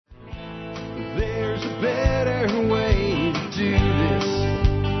there's a better way to do this.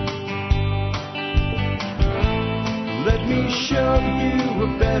 Let me show you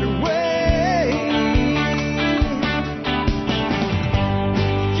a better way.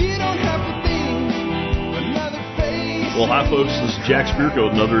 You don't have to be another face. Well, hi, folks. This is Jack Spirko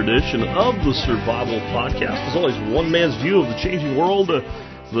with another edition of the Survival Podcast. As always, one man's view of the changing world,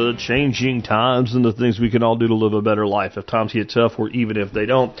 the changing times, and the things we can all do to live a better life if times get tough or even if they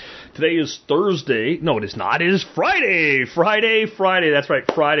don't. Today is Thursday. No, it is not. It is Friday. Friday. That's right.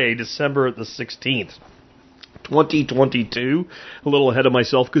 Friday, December the 16th. 2022, a little ahead of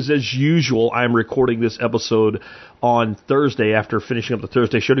myself because, as usual, I'm recording this episode on Thursday after finishing up the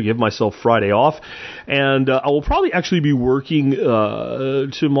Thursday show to give myself Friday off. And I will probably actually be working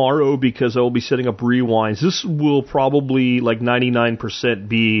tomorrow because I will be setting up rewinds. This will probably, like 99%,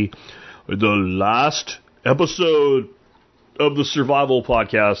 be the last episode of the Survival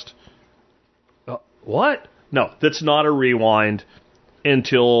Podcast. What? No, that's not a rewind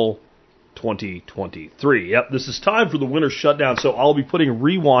until 2023. Yep, this is time for the winter shutdown, so I'll be putting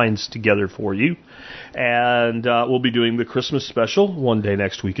rewinds together for you, and we'll be doing the Christmas special one day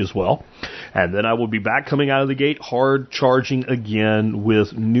next week as well, and then I will be back coming out of the gate hard charging again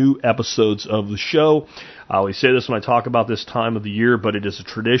with new episodes of the show. I always say this when I talk about this time of the year, but it is a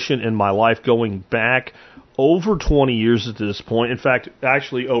tradition in my life going back over 20 years at this point. In fact,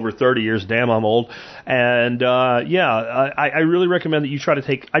 actually over 30 years. Damn, I'm old. And, I really recommend that you try to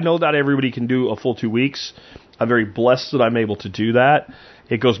take... I know not everybody can do a full 2 weeks. I'm very blessed that I'm able to do that.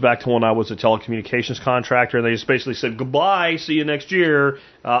 It goes back to when I was a telecommunications contractor, and they just basically said, goodbye, see you next year,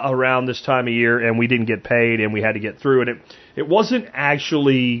 around this time of year, and we didn't get paid, and we had to get through it. It wasn't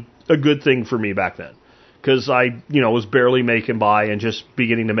actually a good thing for me back then, because I, was barely making by and just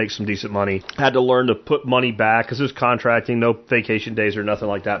beginning to make some decent money. Had to learn to put money back because it was contracting, no vacation days or nothing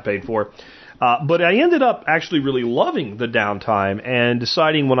like that paid for. But I ended up actually really loving the downtime and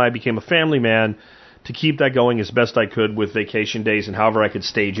deciding when I became a family man to keep that going as best I could with vacation days and however I could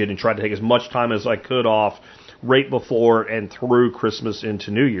stage it and try to take as much time as I could off right before and through Christmas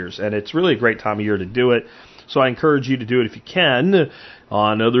into New Year's. And it's really a great time of year to do it. So I encourage you to do it if you can.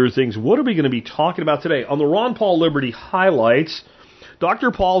 On other things, what are we going to be talking about today? On the Ron Paul Liberty Highlights,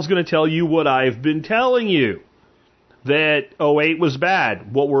 Dr. Paul's going to tell you what I've been telling you, that '08 was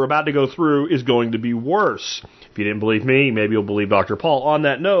bad. What we're about to go through is going to be worse. If you didn't believe me, maybe you'll believe Dr. Paul. On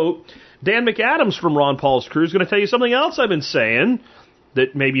that note, Dan McAdams from Ron Paul's crew is going to tell you something else I've been saying,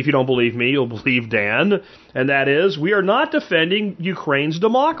 that maybe if you don't believe me, you'll believe Dan, and that is, we are not defending Ukraine's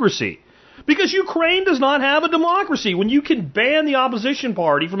democracy. Because Ukraine does not have a democracy. When you can ban the opposition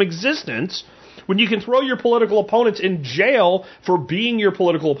party from existence, when you can throw your political opponents in jail for being your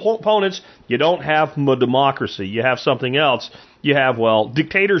political opponents, you don't have a democracy. You have something else. You have,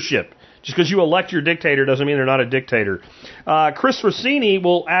 dictatorship. Just because you elect your dictator doesn't mean they're not a dictator. Chris Rossini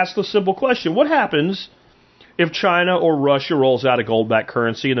will ask the simple question, what happens if China or Russia rolls out a gold-backed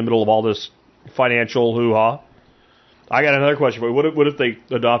currency in the middle of all this financial hoo-ha? I got another question for you. What if they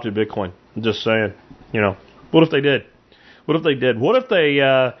adopted Bitcoin? I'm just saying, what if they did? What if they,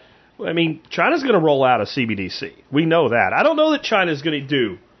 China's going to roll out a CBDC. We know that. I don't know that China's going to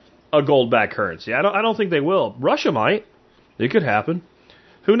do a gold-backed currency. I don't think they will. Russia might. It could happen.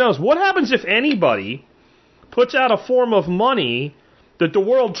 Who knows? What happens if anybody puts out a form of money that the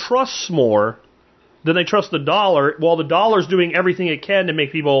world trusts more than they trust the dollar, while the dollar's doing everything it can to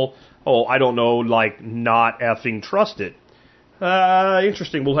make people, not effing trust it?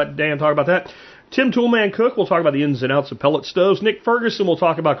 Interesting. We'll let Dan talk about that. Tim Toolman Cook will talk about the ins and outs of pellet stoves. Nick Ferguson will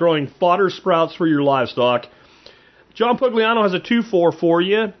talk about growing fodder sprouts for your livestock. John Pugliano has a 2-4 for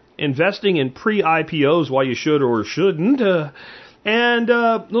you. Investing in pre-IPOs, why you should or shouldn't. And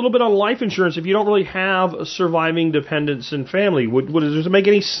a little bit on life insurance if you don't really have surviving dependents and family. Does it make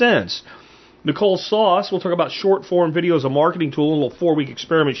any sense? Nicole Sauce will talk about short-form video as a marketing tool, a little 4-week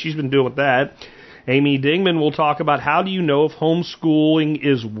experiment she's been doing with that. Amy Dingman will talk about how do you know if homeschooling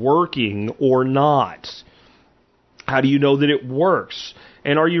is working or not? How do you know that it works?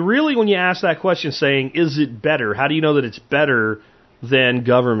 And are you really, when you ask that question, saying, is it better? How do you know that it's better than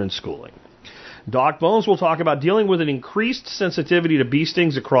government schooling? Doc Bones will talk about dealing with an increased sensitivity to bee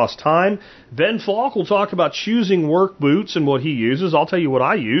stings across time. Ben Falk will talk about choosing work boots and what he uses. I'll tell you what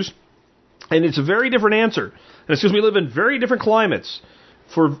I use. And it's a very different answer. And it's because we live in very different climates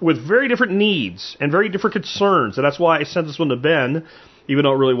with very different needs and very different concerns. And that's why I sent this one to Ben, even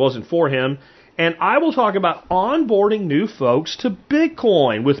though it really wasn't for him. And I will talk about onboarding new folks to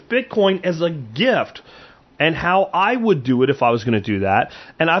Bitcoin, with Bitcoin as a gift. and how I would do it if I was going to do that.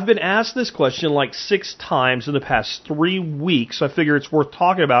 And I've been asked this question like 6 times in the past 3 weeks. So I figure it's worth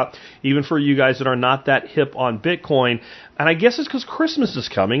talking about, even for you guys that are not that hip on Bitcoin. And I guess it's because Christmas is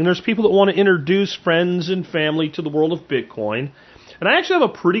coming, and there's people that want to introduce friends and family to the world of Bitcoin. And I actually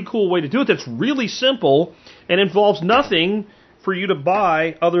have a pretty cool way to do it that's really simple and involves nothing for you to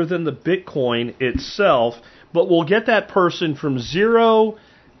buy other than the Bitcoin itself. But we'll get that person from 0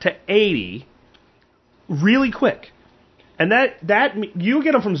 to 80 really quick. And that you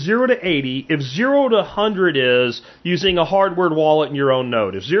get them from 0 to 80. If 0 to 100 is using a hardware wallet in your own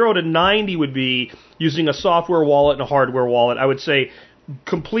node. If 0 to 90 would be using a software wallet and a hardware wallet, I would say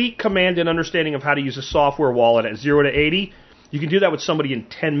complete command and understanding of how to use a software wallet at 0 to 80. You can do that with somebody in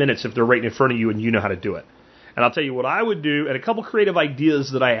 10 minutes if they're right in front of you and you know how to do it. And I'll tell you what I would do, and a couple creative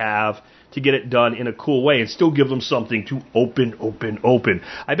ideas that I have to get it done in a cool way and still give them something to open.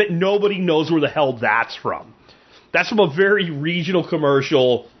 I bet nobody knows where the hell that's from. That's from a very regional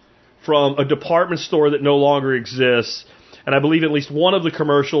commercial from a department store that no longer exists. And I believe at least one of the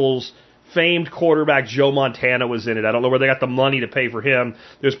commercials, famed quarterback Joe Montana was in it. I don't know where they got the money to pay for him.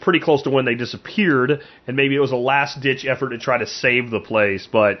 It was pretty close to when they disappeared, and maybe it was a last-ditch effort to try to save the place.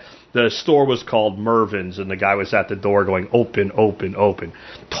 But the store was called Mervin's, and the guy was at the door going, open.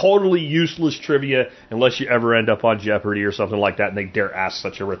 Totally useless trivia unless you ever end up on Jeopardy or something like that, and they dare ask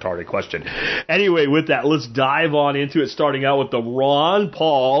such a retarded question. Anyway, with that, let's dive on into it, starting out with the Ron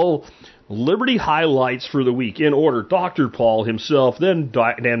Paul Liberty highlights for the week in order. Dr. Paul himself, then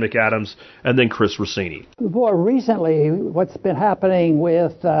Dan McAdams, and then Chris Rossini. More recently, what's been happening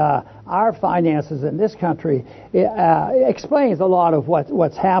with our finances in this country explains a lot of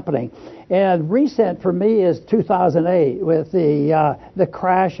what's happening. And recent for me is 2008 with the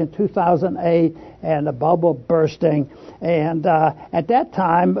crash in 2008 and the bubble bursting. And at that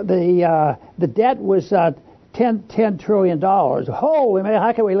time, the debt was $10 trillion. Holy man,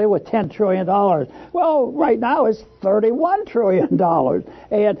 how can we live with $10 trillion? Well, right now it's $31 trillion.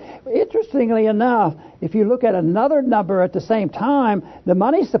 And interestingly enough, if you look at another number at the same time, the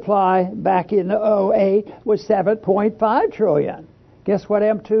money supply back in 2008 was $7.5 trillion. Guess what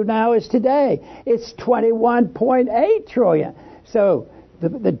M2 now is today? It's $21.8 trillion. So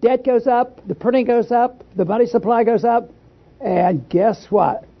the debt goes up, the printing goes up, the money supply goes up, and guess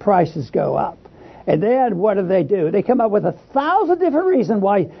what? Prices go up. And then what do? They come up with 1,000 different reasons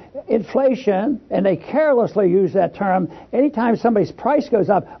why inflation, and they carelessly use that term. Anytime somebody's price goes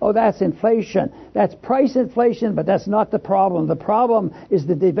up, oh, that's inflation. That's price inflation, but that's not the problem. The problem is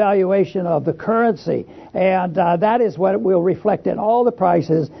the devaluation of the currency. And that is what will reflect in all the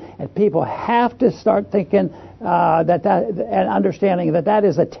prices. And people have to start thinking and understanding that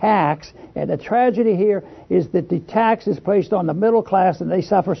is a tax. And the tragedy here is that the tax is placed on the middle class, and they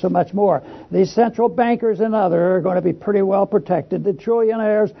suffer so much more. These central bankers and others are going to be pretty well protected. The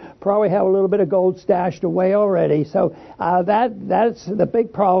trillionaires probably have a little bit of gold stashed away already. So that's the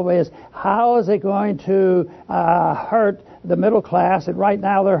big problem is how is it going to hurt the middle class? And right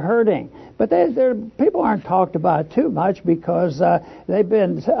now they're hurting. But people aren't talked about too much because they've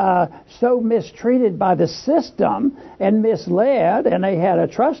been so mistreated by the system and misled, and they had a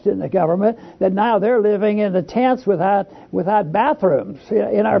trust in the government that now they're living in the tents without bathrooms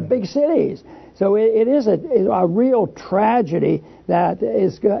in our big cities. So it is a real tragedy that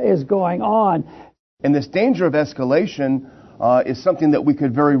is going on. And this danger of escalation is something that we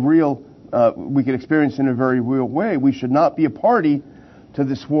could experience in a very real way. We should not be a party to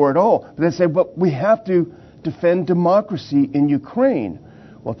this war at all. But they say, but we have to defend democracy in Ukraine.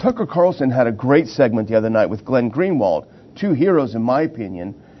 Well, Tucker Carlson had a great segment the other night with Glenn Greenwald, two heroes in my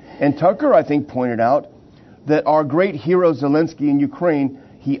opinion. And Tucker, I think, pointed out that our great hero Zelensky in Ukraine,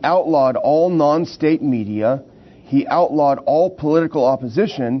 he outlawed all non-state media, he outlawed all political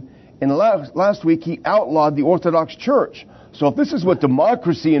opposition, and last week he outlawed the Orthodox Church. So if this is what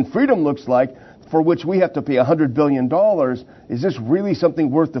democracy and freedom looks like, for which we have to pay $100 billion, is this really something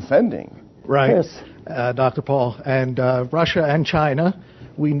worth defending? Right, Yes. Dr. Paul. And Russia and China,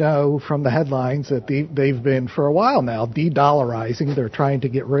 we know from the headlines that they've been, for a while now, de-dollarizing. They're trying to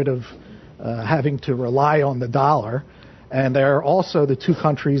get rid of having to rely on the dollar. And they're also the two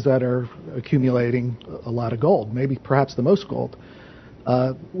countries that are accumulating a lot of gold, maybe perhaps the most gold.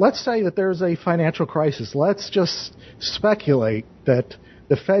 Let's say that there's a financial crisis. Let's just speculate that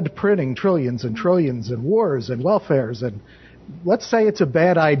the Fed printing trillions and trillions and wars and welfares, and let's say it's a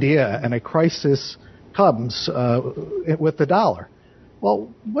bad idea and a crisis comes with the dollar.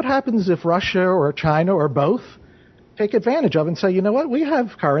 Well, what happens if Russia or China or both take advantage of it and say, you know what, we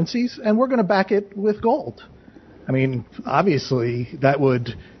have currencies and we're going to back it with gold? I mean, obviously that would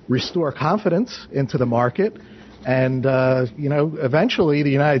restore confidence into the market. And, eventually the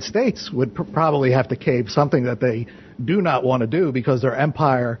United States would probably have to cave, something that they do not want to do because their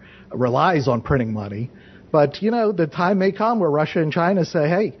empire relies on printing money. But, the time may come where Russia and China say,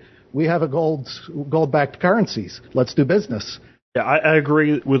 hey, we have a gold-backed currencies. Let's do business. Yeah, I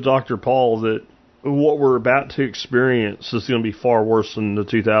agree with Dr. Paul that what we're about to experience is going to be far worse than the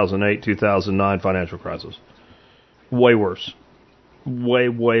 2008-2009 financial crisis. Way worse. Way,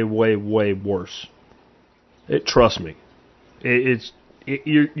 way, way, way worse. Trust me.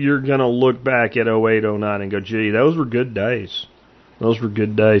 You're going to look back at 08, 09 and go, gee, those were good days. Those were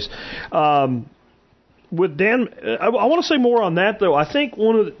good days. With Dan, I want to say more on that, though. I think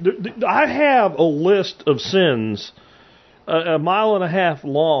I have a list of sins a mile and a half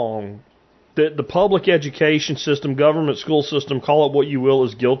long that the public education system, government school system, call it what you will,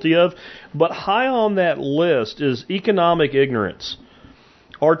 is guilty of. But high on that list is economic ignorance.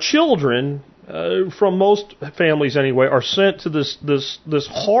 Our children, from most families anyway, are sent to this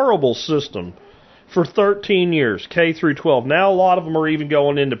horrible system for 13 years, K through 12. Now a lot of them are even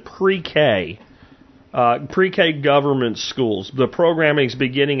going into pre-K government schools. The programming is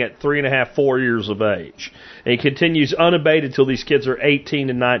beginning at 3.5, 4 years of age. And it continues unabated till these kids are 18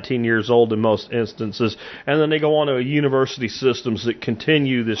 and 19 years old in most instances. And then they go on to university systems that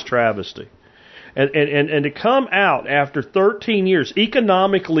continue this travesty. And to come out after 13 years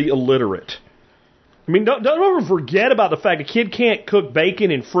economically illiterate. I mean, don't ever forget about the fact a kid can't cook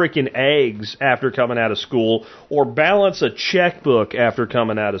bacon and frickin' eggs after coming out of school or balance a checkbook after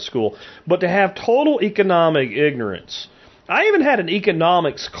coming out of school. But to have total economic ignorance. I even had an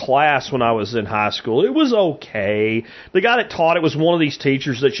economics class when I was in high school. It was okay. The guy that taught it was one of these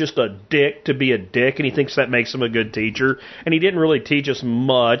teachers that's just a dick to be a dick, and he thinks that makes him a good teacher. And he didn't really teach us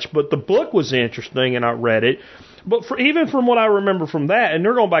much, but the book was interesting, and I read it. But even from what I remember from that, and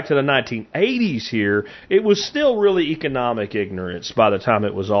they're going back to the 1980s here, it was still really economic ignorance by the time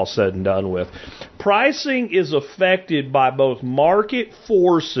it was all said and done with. Pricing is affected by both market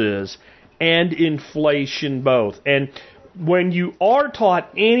forces and inflation both. And when you are taught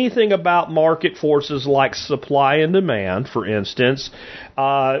anything about market forces like supply and demand, for instance,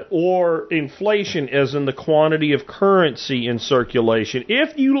 or inflation as in the quantity of currency in circulation,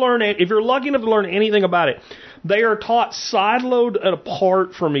 if you're lucky enough to learn anything about it, they are taught siloed and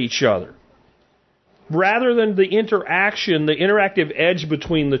apart from each other, rather than the interaction, the interactive edge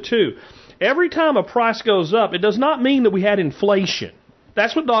between the two. Every time a price goes up, it does not mean that we had inflation.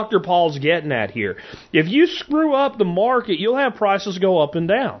 That's what Dr. Paul's getting at here. If you screw up the market, you'll have prices go up and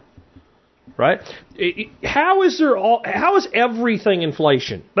down. Right? How is everything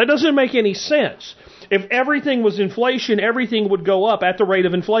inflation? That doesn't make any sense. If everything was inflation, everything would go up at the rate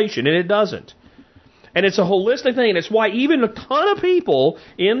of inflation, and it doesn't. And it's a holistic thing, and it's why even a ton of people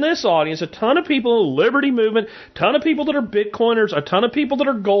in this audience, a ton of people in the Liberty Movement, a ton of people that are Bitcoiners, a ton of people that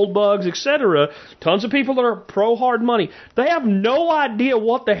are gold bugs, etc., tons of people that are pro-hard money, they have no idea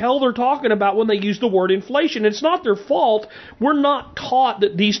what the hell they're talking about when they use the word inflation. It's not their fault. We're not taught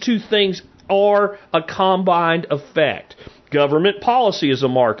that these two things are a combined effect. Government policy is a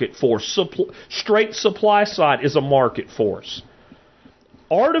market force. Straight supply side is a market force.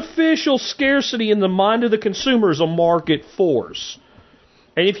 Artificial scarcity in the mind of the consumer is a market force.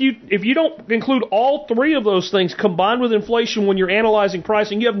 And if you don't include all three of those things combined with inflation when you're analyzing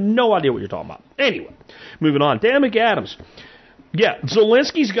pricing, you have no idea what you're talking about. Anyway, moving on. Dan McAdams. Yeah,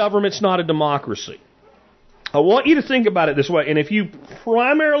 Zelensky's government's not a democracy. I want you to think about it this way. And if you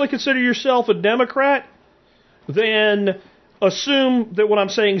primarily consider yourself a Democrat, then assume that what I'm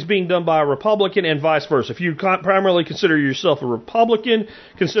saying is being done by a Republican and vice versa. If you primarily consider yourself a Republican,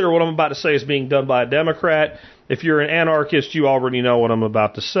 consider what I'm about to say is being done by a Democrat. If you're an anarchist, you already know what I'm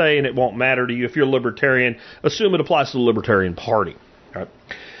about to say, and it won't matter to you. If you're a libertarian, assume it applies to the Libertarian Party. All right.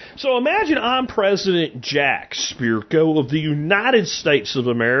 So imagine I'm President Jack Spirko of the United States of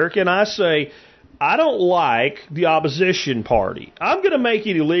America, and I say, I don't like the opposition party. I'm going to make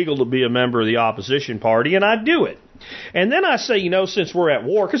it illegal to be a member of the opposition party, and I do it. And then I say, since we're at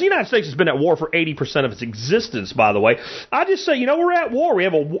war, because the United States has been at war for 80% of its existence, by the way, I just say, we're at war.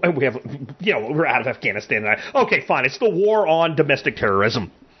 We're out of Afghanistan. Okay, fine. It's the war on domestic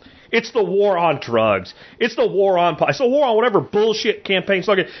terrorism. It's the war on drugs. It's the war on whatever bullshit campaigns.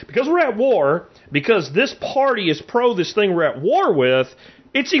 Because we're at war, because this party is pro this thing we're at war with,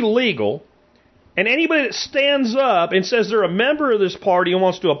 it's illegal. And anybody that stands up and says they're a member of this party and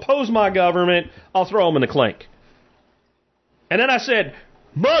wants to oppose my government, I'll throw them in the clink. And then I said,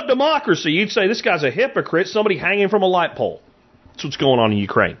 mud democracy. You'd say, this guy's a hypocrite, somebody hanging from a light pole. That's what's going on in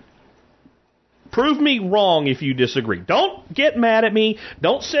Ukraine. Prove me wrong if you disagree. Don't get mad at me.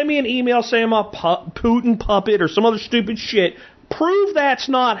 Don't send me an email saying I'm a Putin puppet or some other stupid shit. Prove that's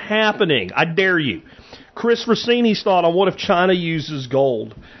not happening. I dare you. Chris Rossini's thought on what if China uses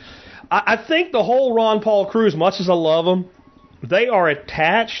gold. I think the whole Ron Paul crew, as much as I love them, they are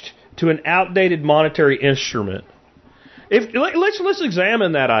attached to an outdated monetary instrument. Let's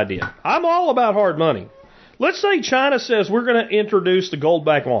examine that idea. I'm all about hard money. Let's say China says we're going to introduce the gold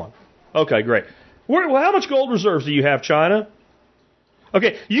back on. Okay, great. Well, how much gold reserves do you have, China?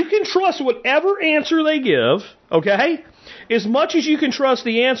 Okay, you can trust whatever answer they give, okay, as much as you can trust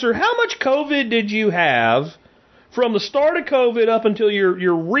the answer, how much COVID did you have from the start of COVID up until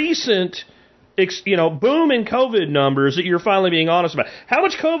your recent boom in COVID numbers that you're finally being honest about? How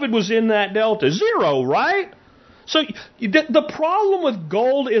much COVID was in that delta? 0, right? So the problem with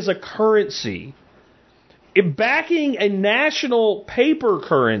gold as a currency, backing a national paper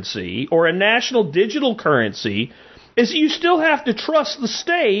currency or a national digital currency, is that you still have to trust the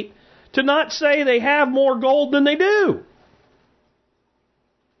state to not say they have more gold than they do.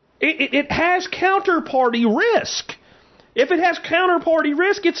 It has counterparty risk. If it has counterparty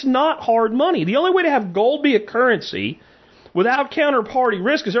risk, it's not hard money. The only way to have gold be a currency without counterparty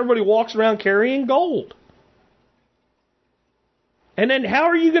risk is everybody walks around carrying gold. And then how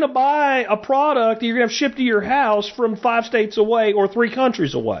are you going to buy a product that you're going to have shipped to your house from 5 states away or 3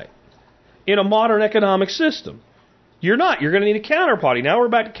 countries away in a modern economic system? You're not. You're going to need a counterparty. Now we're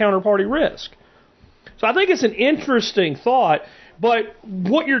back to counterparty risk. So I think it's an interesting thought. But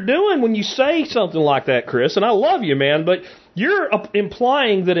what you're doing when you say something like that, Chris, and I love you, man, but you're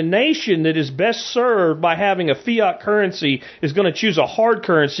implying that a nation that is best served by having a fiat currency is going to choose a hard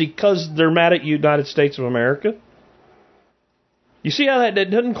currency because they're mad at the United States of America? You see how that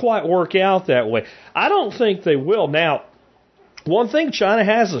doesn't quite work out that way? I don't think they will. Now, one thing China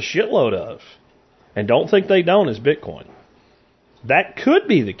has a shitload of, and don't think they don't, is Bitcoin. That could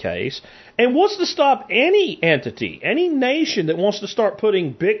be the case. And what's to stop any entity, any nation that wants to start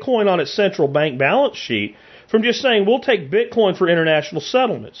putting Bitcoin on its central bank balance sheet from just saying, we'll take Bitcoin for international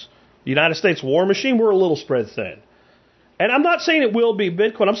settlements? The United States war machine, we're a little spread thin. And I'm not saying it will be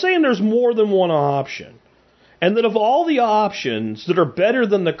Bitcoin. I'm saying there's more than one option. And that of all the options that are better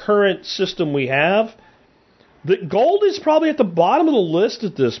than the current system we have, that gold is probably at the bottom of the list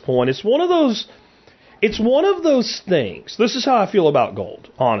at this point. It's one of those things. This is how I feel about gold,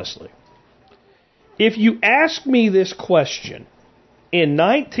 honestly. If you ask me this question in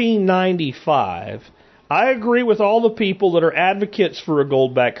 1995, I agree with all the people that are advocates for a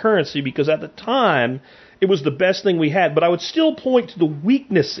gold-backed currency because at the time, it was the best thing we had. But I would still point to the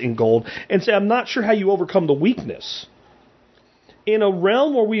weakness in gold and say, I'm not sure how you overcome the weakness. In a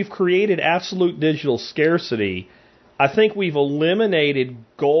realm where we've created absolute digital scarcity, I think we've eliminated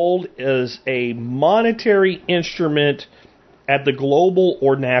gold as a monetary instrument at the global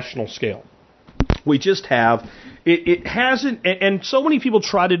or national scale. We just have. It hasn't, and so many people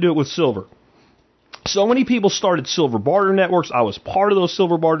try to do it with silver. So many people started silver barter networks. I was part of those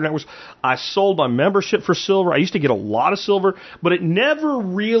silver barter networks. I sold my membership for silver. I used to get a lot of silver, but it never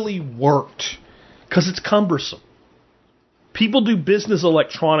really worked because it's cumbersome. People do business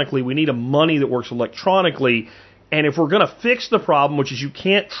electronically. We need a money that works electronically. And if we're going to fix the problem, which is you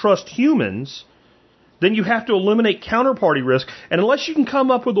can't trust humans, then you have to eliminate counterparty risk. And unless you can come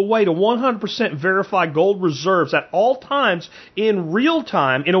up with a way to 100% verify gold reserves at all times in real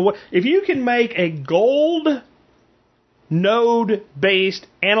time, if you can make a gold node-based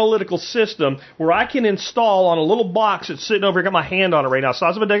analytical system where I can install on a little box that's sitting over here, got my hand on it right now,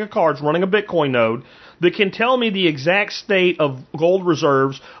 size of a deck of cards, running a Bitcoin node, that can tell me the exact state of gold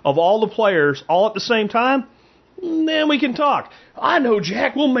reserves of all the players all at the same time, then we can talk. I know,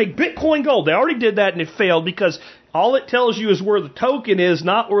 Jack, we'll make Bitcoin gold. They already did that and it failed because all it tells you is where the token is,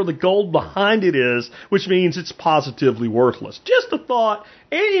 not where the gold behind it is, which means it's positively worthless. Just a thought.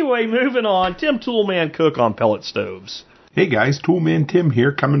 Anyway, moving on. Tim Toolman Cook on pellet stoves. Hey guys, Toolman Tim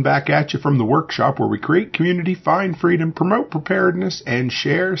here, coming back at you from the workshop where we create community, find freedom, promote preparedness, and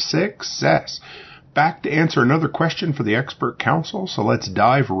share success. Back to answer another question for the expert council, so let's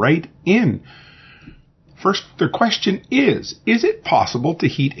dive right in. First, the question is it possible to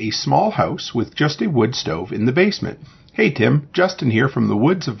heat a small house with just a wood stove in the basement? Hey Tim, Justin here from the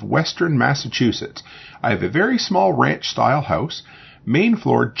woods of western Massachusetts. I have a very small ranch-style house. Main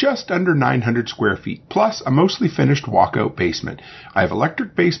floor just under 900 square feet, plus a mostly finished walkout basement. I have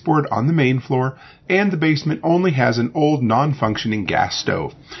electric baseboard on the main floor, and the basement only has an old non-functioning gas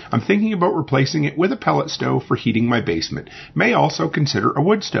stove. I'm thinking about replacing it with a pellet stove for heating my basement. May also consider a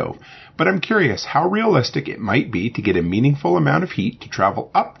wood stove. But I'm curious how realistic it might be to get a meaningful amount of heat to travel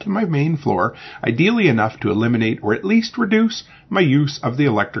up to my main floor, ideally enough to eliminate or at least reduce my use of the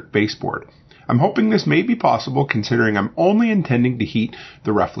electric baseboard. I'm hoping this may be possible considering I'm only intending to heat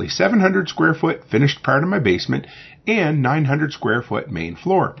the roughly 700 square foot finished part of my basement and 900 square foot main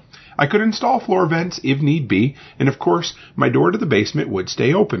floor. I could install floor vents if need be, and of course, my door to the basement would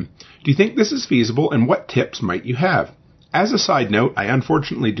stay open. Do you think this is feasible, and what tips might you have? As a side note, I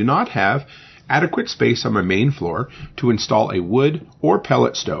unfortunately do not have adequate space on my main floor to install a wood or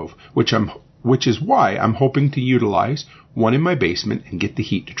pellet stove, which is why I'm hoping to utilize one in my basement and get the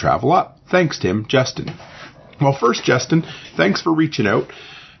heat to travel up. Thanks, Tim. Justin. Well, first, Justin, thanks for reaching out.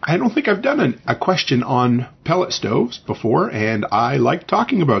 I don't think I've done a question on pellet stoves before, and I like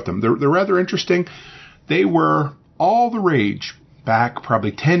talking about them. They're rather interesting. They were all the rage back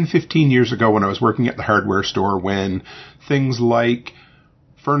probably 10, 15 years ago when I was working at the hardware store, when things like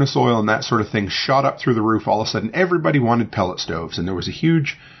furnace oil and that sort of thing shot up through the roof. All of a sudden, everybody wanted pellet stoves, and there was a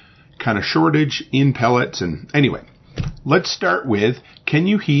huge kind of shortage in pellets. And anyway, let's start with, can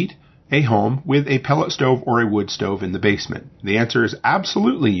you heat a home with a pellet stove or a wood stove in the basement? The answer is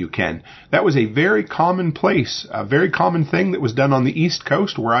absolutely you can. That was a very common thing that was done on the East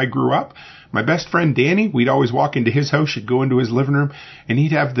Coast where I grew up. My best friend Danny, we'd always walk into his house, you'd go into his living room, and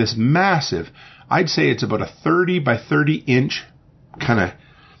he'd have this massive, I'd say it's about a 30 by 30 inch kind of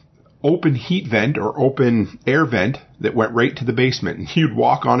open heat vent or open air vent that went right to the basement. And you'd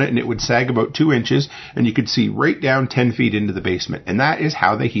walk on it and it would sag about 2 inches and you could see right down 10 feet into the basement. And that is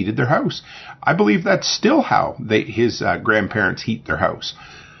how they heated their house. I believe that's still how his grandparents heat their house.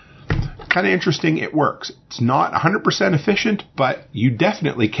 Kind of interesting. It works. It's not 100% efficient, but you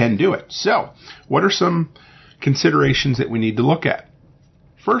definitely can do it. So what are some considerations that we need to look at?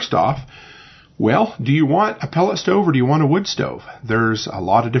 First off, well, do you want a pellet stove or do you want a wood stove? There's a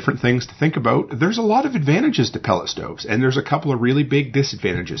lot of different things to think about. There's a lot of advantages to pellet stoves, and there's a couple of really big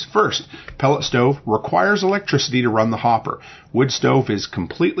disadvantages. First, pellet stove requires electricity to run the hopper. Wood stove is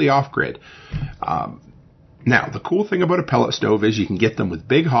completely off-grid. Now, the cool thing about a pellet stove is you can get them with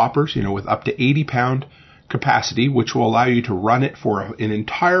big hoppers, with up to 80-pound capacity, which will allow you to run it for an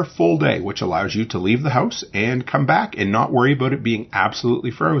entire full day, which allows you to leave the house and come back and not worry about it being absolutely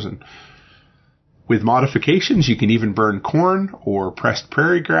frozen. With modifications, you can even burn corn or pressed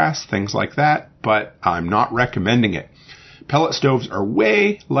prairie grass, things like that, but I'm not recommending it. Pellet stoves are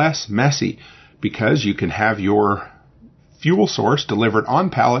way less messy because you can have your fuel source delivered on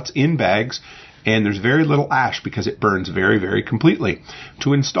pallets in bags, and there's very little ash because it burns very, very completely.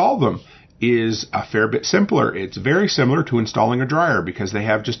 To install them is a fair bit simpler. It's very similar to installing a dryer because they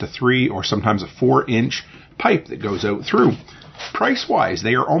have just a 3 or sometimes a 4-inch pipe that goes out through. Price-wise,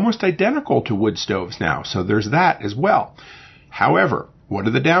 they are almost identical to wood stoves now, so there's that as well. However, what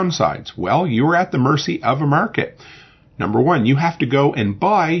are the downsides? Well, you're at the mercy of a market. Number one, you have to go and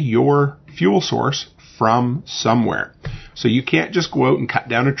buy your fuel source from somewhere. So you can't just go out and cut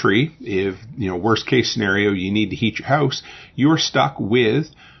down a tree. If, worst case scenario, you need to heat your house, you're stuck with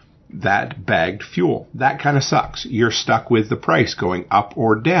that bagged fuel. That kind of sucks. You're stuck with the price going up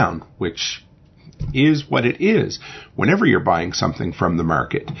or down, which is what it is whenever you're buying something from the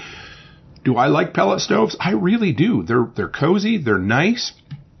market. Do I like pellet stoves? I really do. They're cozy. They're nice.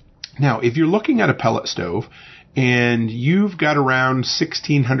 Now, if you're looking at a pellet stove and you've got around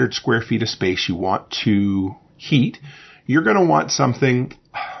 1,600 square feet of space you want to heat, you're going to want something,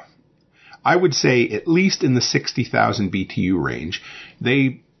 I would say, at least in the 60,000 BTU range.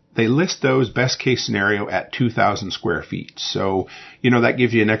 They list those best case scenario at 2,000 square feet. So, that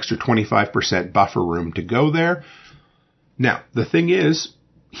gives you an extra 25% buffer room to go there. Now, the thing is,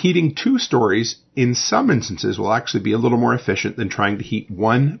 heating 2 stories in some instances will actually be a little more efficient than trying to heat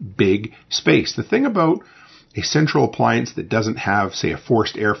one big space. The thing about a central appliance that doesn't have, say, a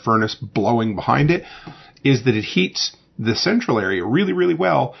forced air furnace blowing behind it is that it heats the central area really, really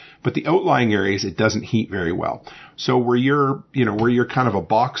well, but the outlying areas it doesn't heat very well. So where you're kind of a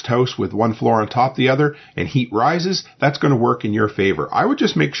boxed house with one floor on top of the other and heat rises, that's going to work in your favor. I would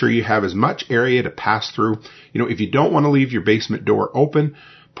just make sure you have as much area to pass through. If you don't want to leave your basement door open,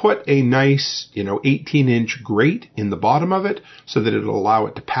 put a nice, 18-inch grate in the bottom of it so that it'll allow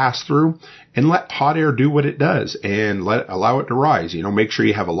it to pass through, and let hot air do what it does and allow it to rise. Make sure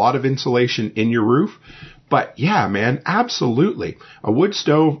you have a lot of insulation in your roof. But yeah, man, absolutely. A wood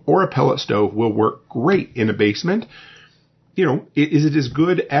stove or a pellet stove will work great in a basement. is it as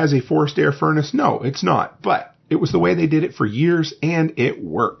good as a forced air furnace? No, it's not. But it was the way they did it for years, and it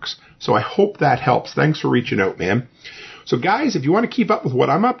works. So I hope that helps. Thanks for reaching out, man. So guys, if you want to keep up with what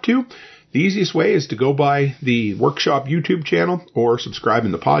I'm up to, the easiest way is to go by the Workshop YouTube channel or subscribe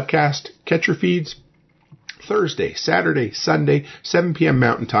in the podcast. Catch your feeds Thursday, Saturday, Sunday, 7 p.m.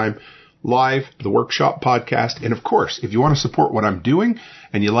 Mountain Time, live, the Workshop podcast. And of course, if you want to support what I'm doing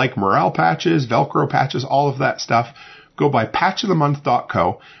and you like morale patches, Velcro patches, all of that stuff, go by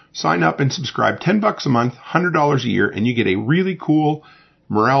patchofthemonth.co, sign up and subscribe. $10 a month, $100 a year, and you get a really cool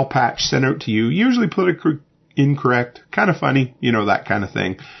morale patch sent out to you, usually politically incorrect, kind of funny, that kind of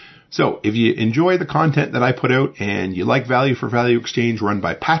thing. So if you enjoy the content that I put out and you like Value for Value Exchange, run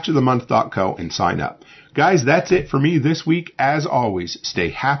by patchofthemonth.co and sign up. Guys, that's it for me this week. As always,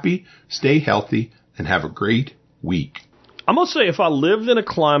 stay happy, stay healthy, and have a great week. I'm going to say if I lived in a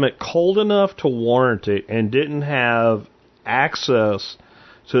climate cold enough to warrant it and didn't have access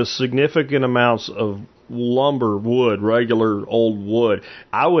to significant amounts of lumber, wood, regular old wood,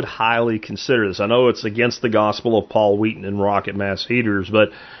 I would highly consider this. I know it's against the gospel of Paul Wheaton and rocket mass heaters, but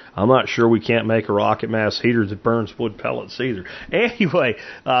I'm not sure we can't make a rocket mass heater that burns wood pellets either. Anyway,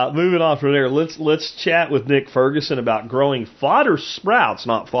 moving on from there, let's chat with Nick Ferguson about growing fodder sprouts,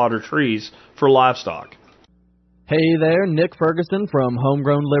 not fodder trees, for livestock. Hey there, Nick Ferguson from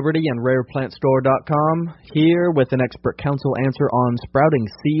Homegrown Liberty and RarePlantStore.com, here with an expert council answer on sprouting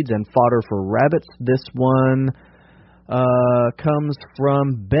seeds and fodder for rabbits. This one comes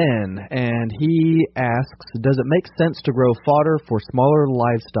from Ben, and he asks, does it make sense to grow fodder for smaller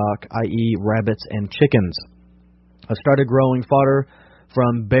livestock, i.e. rabbits and chickens? I started growing fodder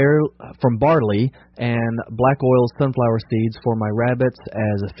from barley and black oil sunflower seeds for my rabbits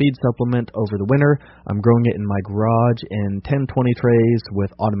as a feed supplement over the winter. I'm growing it in my garage in 10-20 trays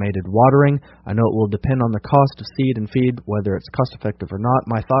with automated watering. I know it will depend on the cost of seed and feed, whether it's cost effective or not.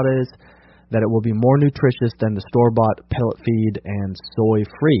 My thought is that it will be more nutritious than the store-bought pellet feed and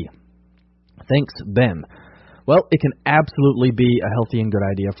soy-free. Thanks, Ben. Well, it can absolutely be a healthy and good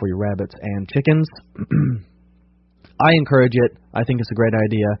idea for your rabbits and chickens. I encourage it. I think it's a great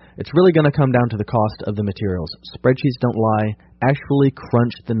idea. It's really going to come down to the cost of the materials. Spreadsheets don't lie. Actually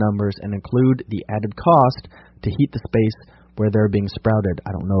crunch the numbers and include the added cost to heat the space where they're being sprouted.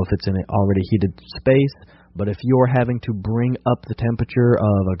 I don't know if it's in an already heated space, but if you're having to bring up the temperature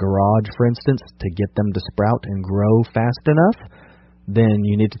of a garage, for instance, to get them to sprout and grow fast enough, then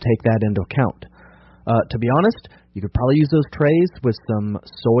you need to take that into account. To be honest, you could probably use those trays with some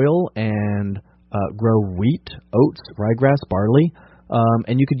soil and grow wheat, oats, ryegrass, barley,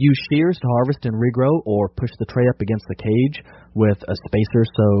 and you could use shears to harvest and regrow, or push the tray up against the cage with a spacer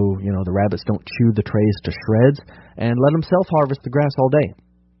so the rabbits don't chew the trays to shreds, and let them self-harvest the grass all day.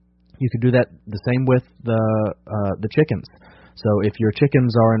 You could do that the same with the chickens. So if your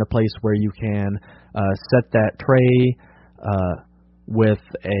chickens are in a place where you can set that tray with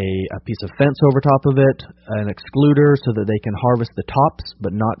a piece of fence over top of it, an excluder so that they can harvest the tops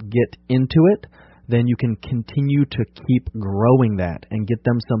but not get into it, then you can continue to keep growing that and get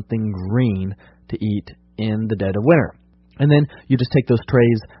them something green to eat in the dead of winter. And then you just take those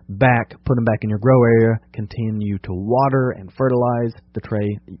trays back, put them back in your grow area, continue to water and fertilize the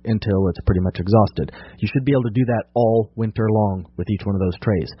tray until it's pretty much exhausted. You should be able to do that all winter long with each one of those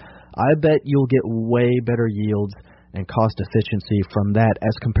trays. I bet you'll get way better yields and cost efficiency from that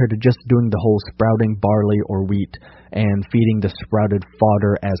as compared to just doing the whole sprouting barley or wheat and feeding the sprouted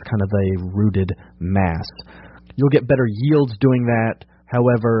fodder as kind of a rooted mass. You'll get better yields doing that.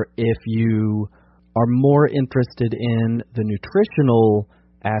 However, if you are more interested in the nutritional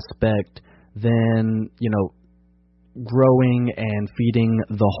aspect, then, growing and feeding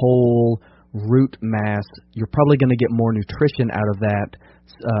the whole root mass, you're probably going to get more nutrition out of that,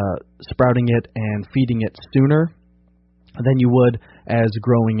 sprouting it and feeding it sooner than you would as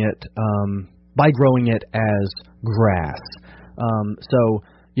growing it by growing it as grass. So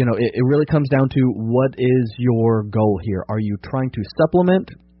it really comes down to what is your goal here. Are you trying to supplement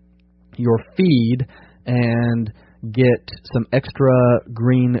your feed and get some extra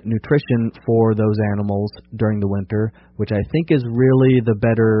green nutrition for those animals during the winter, which I think is really the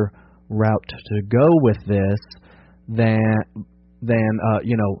better route to go with this than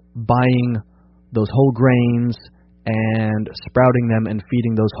buying those whole grains and sprouting them and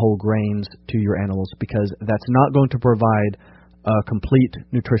feeding those whole grains to your animals, because that's not going to provide a complete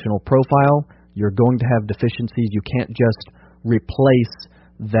nutritional profile. You're going to have deficiencies. You can't just replace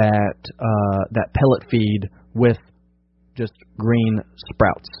that pellet feed with just green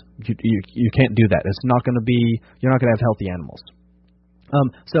sprouts. You can't do that. It's not going to be. You're not going to have healthy animals.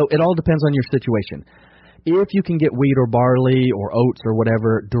 So it all depends on your situation. if you can get wheat or barley or oats or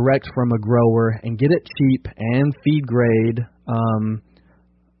whatever direct from a grower and get it cheap and feed grade,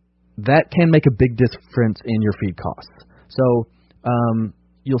 that can make a big difference in your feed costs. So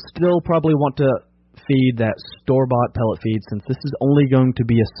you'll still probably want to feed that store-bought pellet feed, since this is only going to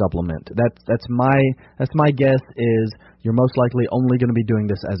be a supplement. That's my guess, is you're most likely only going to be doing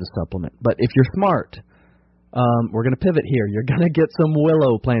this as a supplement. But if you're smart, we're going to pivot here. You're going to get some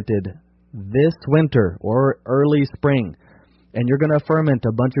willow planted this winter or early spring, and you're going to ferment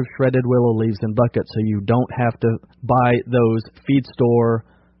a bunch of shredded willow leaves in buckets so you don't have to buy those feed store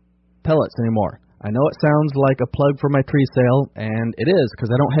pellets anymore. I know it sounds like a plug for my tree sale, and it is, because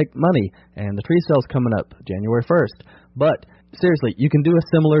I don't have money, and the tree sale's coming up January 1st. But seriously, you can do a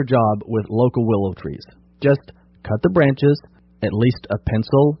similar job with local willow trees. Just cut the branches at least a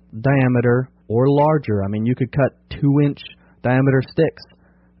pencil diameter or larger. I mean, you could cut 2-inch diameter sticks,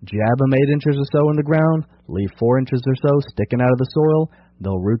 jab them 8 inches or so in the ground, leave 4 inches or so sticking out of the soil.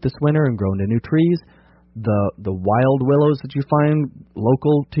 They'll root this winter and grow into new trees. The wild willows that you find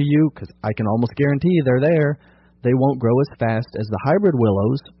local to you, because I can almost guarantee they're there, they won't grow as fast as the hybrid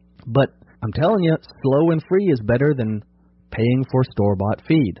willows, but I'm telling you, slow and free is better than paying for store-bought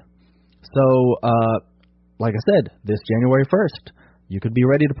feed. So, like I said, this January 1st, you could be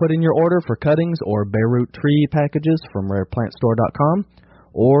ready to put in your order for cuttings or bare root tree packages from rareplantstore.com,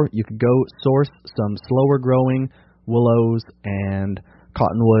 or you could go source some slower-growing willows and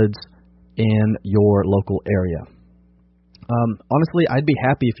cottonwoods in your local area. Honestly, I'd be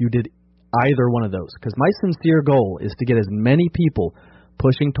happy if you did either one of those, because my sincere goal is to get as many people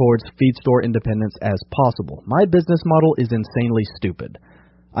pushing towards feed store independence as possible. My business model is insanely stupid.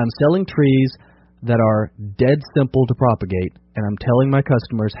 I'm selling trees that are dead simple to propagate, and I'm telling my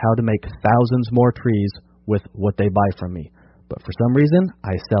customers how to make thousands more trees with what they buy from me. But for some reason,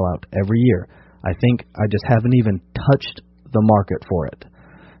 I sell out every year. I think I just haven't even touched the market for it.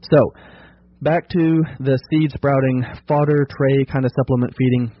 So, back to the seed sprouting fodder tray kind of supplement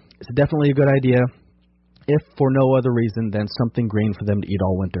feeding. It's definitely a good idea, if for no other reason than something green for them to eat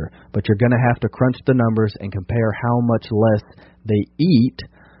all winter. But you're going to have to crunch the numbers and compare how much less they eat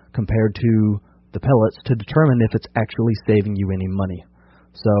compared to the pellets to determine if it's actually saving you any money.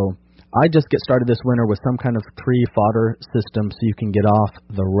 So I just get started this winter with some kind of tree fodder system so you can get off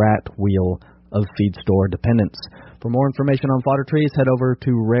the rat wheel of feed store dependence. For more information on fodder trees, head over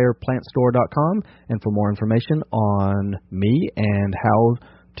to rareplantstore.com, and for more information on me and how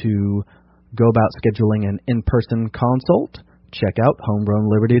to go about scheduling an in-person consult, check out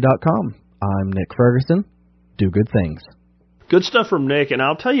homegrownliberty.com. I'm Nick Ferguson. Do good things. Good stuff from Nick, and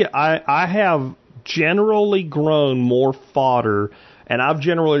I'll tell you, I have generally grown more fodder, and I've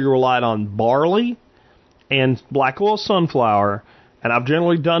generally relied on barley and black oil sunflower, and I've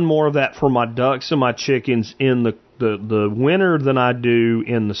generally done more of that for my ducks and my chickens in the winter than I do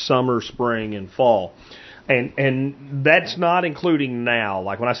in the summer, spring, and fall. And that's not including now.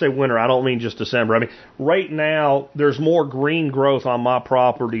 Like when I say winter, I don't mean just December. I mean, right now, there's more green growth on my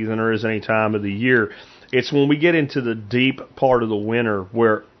property than there is any time of the year. It's when we get into the deep part of the winter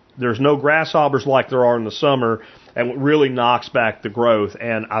where there's no grasshoppers like there are in the summer, and it really knocks back the growth.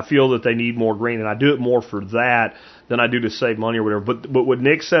 And I feel that they need more green, and I do it more for that than I do to save money or whatever. But what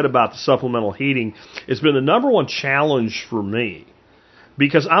Nick said about the supplemental heating has been the number one challenge for me,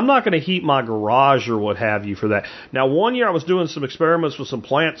 because I'm not going to heat my garage or what have you for that. Now, one year I was doing some experiments with some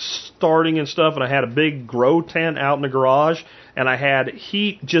plants starting and stuff, and I had a big grow tent out in the garage, and I had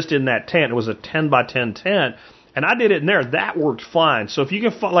heat just in that tent. It was a 10 by 10 tent, and I did it in there. That worked fine. So if you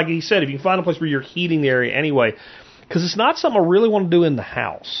can find, like he said, if you can find a place where you're heating the area anyway, because it's not something I really want to do in the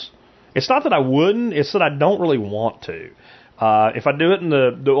house. It's not that I wouldn't, it's that I don't really want to. If I do it in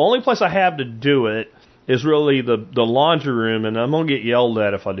the only place I have to do it is really the laundry room, and I'm going to get yelled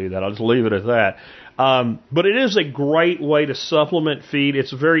at if I do that. I'll just leave it at that. But it is a great way to supplement feed.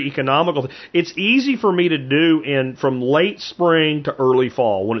 It's very economical. It's easy for me to do from late spring to early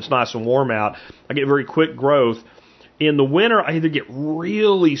fall when it's nice and warm out. I get very quick growth. In the winter, I either get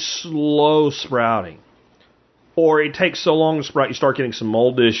really slow sprouting, or it takes so long to sprout, you start getting some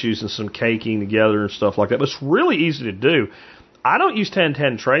mold issues and some caking together and stuff like that. But it's really easy to do. I don't use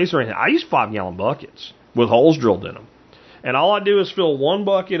 10-10 trays or anything. I use 5-gallon buckets with holes drilled in them. And all I do is fill one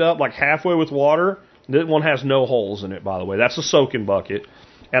bucket up like halfway with water. This one has no holes in it, by the way. That's a soaking bucket.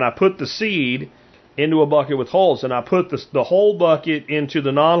 And I put the seed into a bucket with holes. And I put the whole bucket into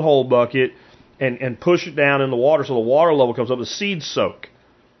the non-hole bucket and push it down in the water so the water level comes up. The seeds soak.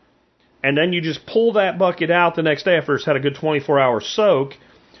 And then you just pull that bucket out the next day after it's had a good 24-hour soak.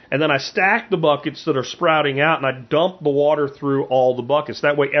 And then I stack the buckets that are sprouting out, and I dump the water through all the buckets.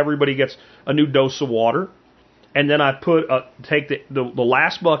 That way everybody gets a new dose of water. And then I take the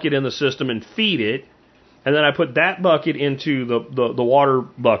last bucket in the system and feed it. And then I put that bucket into the water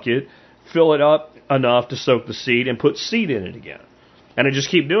bucket, fill it up enough to soak the seed, and put seed in it again. And I just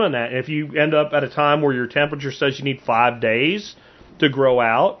keep doing that. And if you end up at a time where your temperature says you need 5 days to grow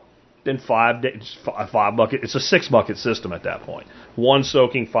out, then 5 days, 5 bucket. It's a 6 bucket system at that point. 1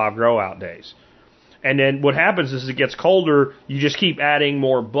 soaking, 5 grow out days. And then what happens is, as it gets colder, you just keep adding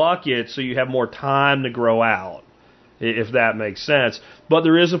more buckets so you have more time to grow out, if that makes sense. But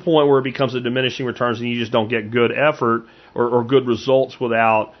there is a point where it becomes a diminishing returns and you just don't get good effort or good results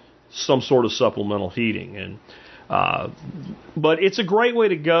without some sort of supplemental heating. And but it's a great way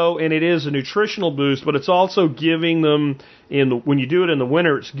to go, and it is a nutritional boost, but it's also giving them, when you do it in the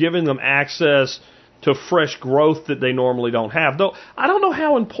winter, it's giving them access to fresh growth that they normally don't have. Though I don't know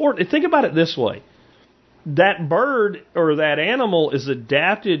how important, think about it this way. That bird or that animal is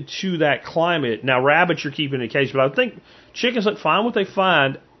adapted to that climate. Now, rabbits you're keeping in a cage, but I think chickens that find what they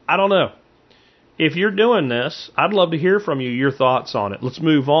find. I don't know. If you're doing this, I'd love to hear from you, your thoughts on it. Let's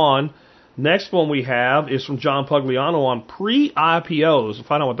move on. Next one we have is from John Pugliano on pre-IPOs. We'll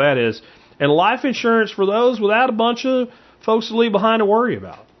find out what that is. And life insurance for those without a bunch of folks to leave behind to worry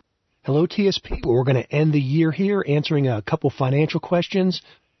about. Hello, TSP. We're going to end the year here answering a couple financial questions.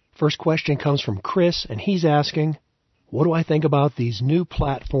 First question comes from Chris, and he's asking, what do I think about these new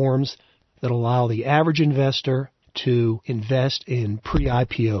platforms that allow the average investor to invest in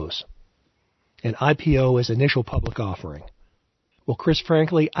pre-IPOs? An IPO is initial public offering. Well, Chris,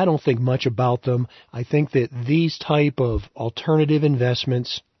 frankly, I don't think much about them. I think that these type of alternative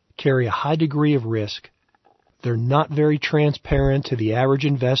investments carry a high degree of risk. They're not very transparent to the average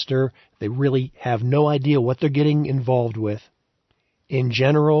investor. They really have no idea what they're getting involved with. In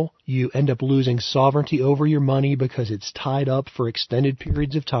general, you end up losing sovereignty over your money because it's tied up for extended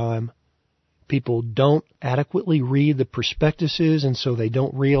periods of time. People don't adequately read the prospectuses, and so they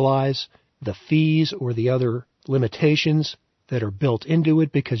don't realize the fees or the other limitations that are built into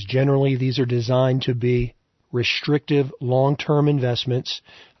it, because generally these are designed to be restrictive long-term investments.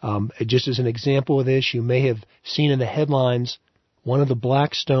 Just as an example of this, you may have seen in the headlines, one of the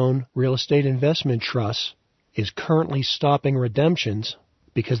Blackstone real estate investment trusts is currently stopping redemptions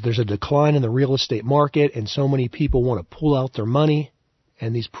because there's a decline in the real estate market and so many people want to pull out their money.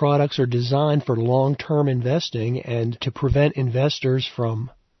 And these products are designed for long-term investing, and to prevent investors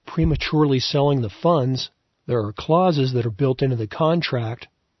from prematurely selling the funds, there are clauses that are built into the contract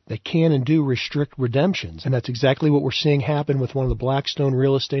that can and do restrict redemptions. And that's exactly what we're seeing happen with one of the Blackstone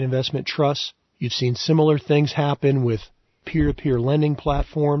real estate investment trusts. You've seen similar things happen with peer-to-peer lending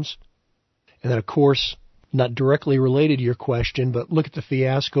platforms. And then, of course, not directly related to your question, but look at the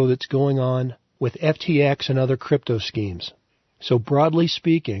fiasco that's going on with FTX and other crypto schemes. So broadly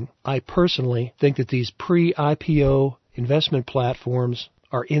speaking, I personally think that these pre-IPO investment platforms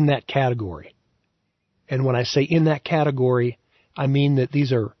are in that category. And when I say in that category, I mean that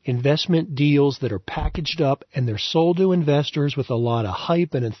these are investment deals that are packaged up and they're sold to investors with a lot of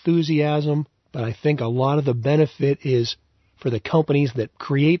hype and enthusiasm. But I think a lot of the benefit is for the companies that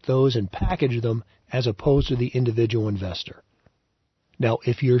create those and package them as opposed to the individual investor. Now,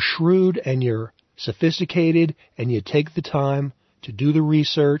 if you're shrewd and you're sophisticated and you take the time to do the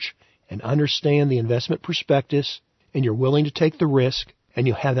research and understand the investment prospectus and you're willing to take the risk and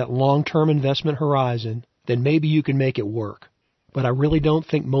you have that long-term investment horizon, then maybe you can make it work. But I really don't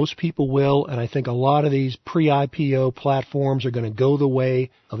think most people will, and I think a lot of these pre-IPO platforms are going to go the way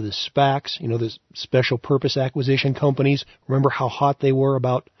of the SPACs, the special purpose acquisition companies. Remember how hot they were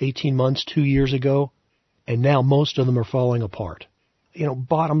about 18 months, 2 years ago? And now most of them are falling apart.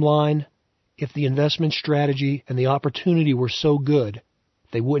 Bottom line, if the investment strategy and the opportunity were so good,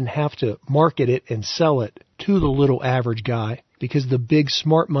 they wouldn't have to market it and sell it to the little average guy, because the big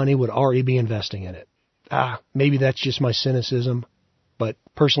smart money would already be investing in it. Maybe that's just my cynicism, but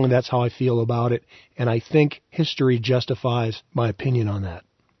personally that's how I feel about it, and I think history justifies my opinion on that.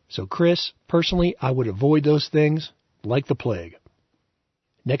 So Chris, personally, I would avoid those things like the plague.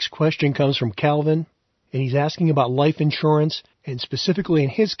 Next question comes from Calvin, and he's asking about life insurance, and specifically in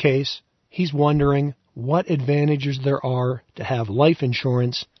his case, he's wondering what advantages there are to have life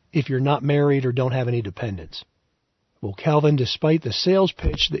insurance if you're not married or don't have any dependents. Well, Calvin, despite the sales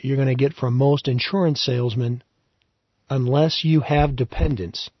pitch that you're going to get from most insurance salesmen, unless you have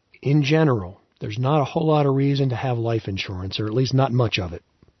dependents, in general, there's not a whole lot of reason to have life insurance, or at least not much of it.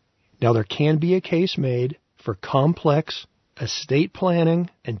 Now, there can be a case made for complex estate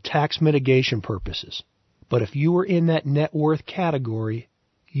planning and tax mitigation purposes. But if you were in that net worth category,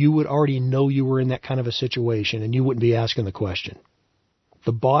 you would already know you were in that kind of a situation and you wouldn't be asking the question.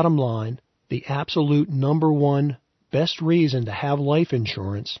 The bottom line, the absolute number one best reason to have life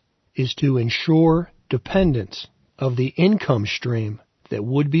insurance is to ensure dependence of the income stream that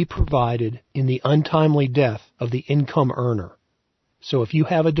would be provided in the untimely death of the income earner. So if you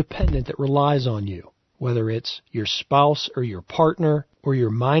have a dependent that relies on you, whether it's your spouse or your partner or your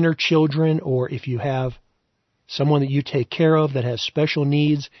minor children, or if you have someone that you take care of that has special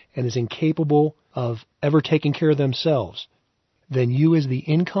needs and is incapable of ever taking care of themselves, then you as the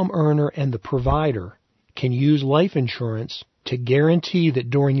income earner and the provider can use life insurance to guarantee that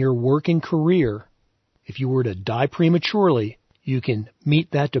during your working career, if you were to die prematurely, you can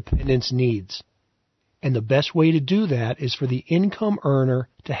meet that dependent's needs. And the best way to do that is for the income earner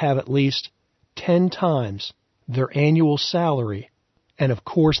to have at least 10 times their annual salary. And of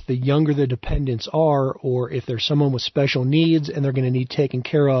course, the younger the dependents are, or if there's someone with special needs and they're going to need taken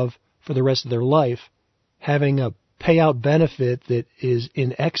care of for the rest of their life, having a payout benefit that is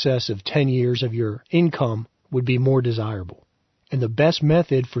in excess of 10 years of your income would be more desirable. And the best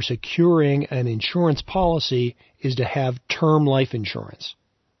method for securing an insurance policy is to have term life insurance,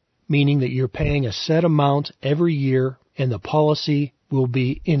 meaning that you're paying a set amount every year and the policy will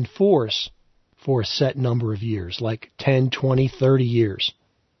be in force for a set number of years, like 10, 20, 30 years.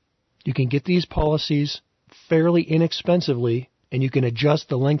 You can get these policies fairly inexpensively, and you can adjust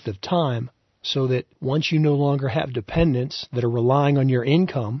the length of time so that once you no longer have dependents that are relying on your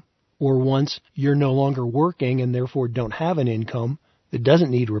income, or once you're no longer working and therefore don't have an income that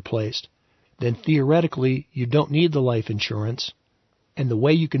doesn't need replaced, then theoretically you don't need the life insurance. And the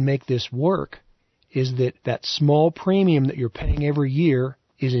way you can make this work is that that small premium that you're paying every year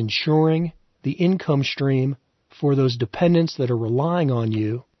is insuring the income stream for those dependents that are relying on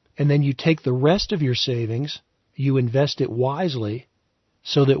you, and then you take the rest of your savings, you invest it wisely,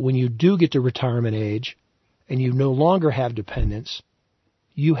 so that when you do get to retirement age and you no longer have dependents,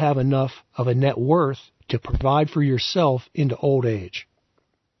 you have enough of a net worth to provide for yourself into old age.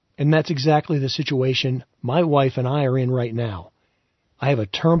 And that's exactly the situation my wife and I are in right now. I have a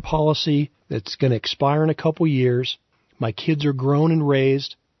term policy that's going to expire in a couple years. My kids are grown and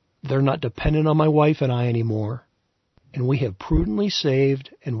raised. They're not dependent on my wife and I anymore. And we have prudently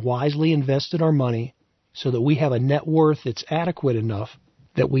saved and wisely invested our money so that we have a net worth that's adequate enough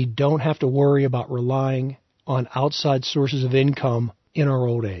that we don't have to worry about relying on outside sources of income in our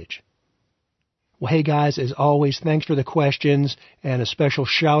old age. Well, hey guys, as always, thanks for the questions, and a special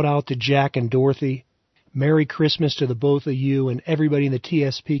shout out to Jack and Dorothy. Merry Christmas to the both of you and everybody in the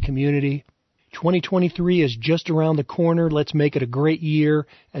TSP community. 2023 is just around the corner. Let's make it a great year.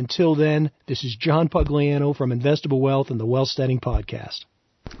 Until then, this is John Pugliano from Investable Wealth and the Wealth Studying Podcast.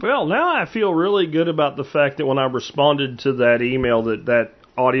 Well, now I feel really good about the fact that when I responded to that email that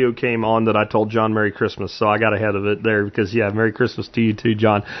audio came on that I told John Merry Christmas, so I got ahead of it there because, yeah, Merry Christmas to you too,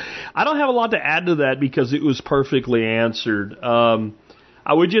 John. I don't have a lot to add to that because it was perfectly answered.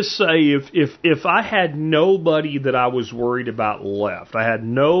 I would just say if I had nobody that I was worried about left, I had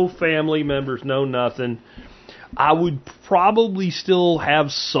no family members, no nothing, I would probably still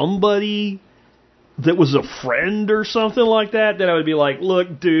have somebody that was a friend or something like that I would be like,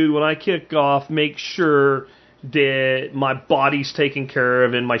 look, dude, when I kick off, make sure that my body's taken care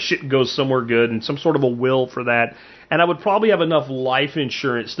of and my shit goes somewhere good and some sort of a will for that. And I would probably have enough life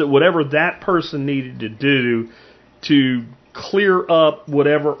insurance that whatever that person needed to do to clear up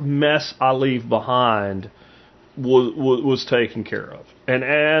whatever mess I leave behind was taken care of.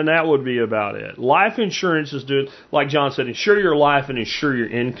 And that would be about it. Life insurance is doing, like John said, insure your life and insure your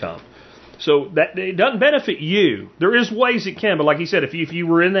income. So that it doesn't benefit you. There is ways it can, but like he said, if you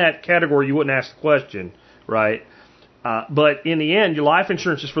were in that category, you wouldn't ask the question, right? But in the end, your life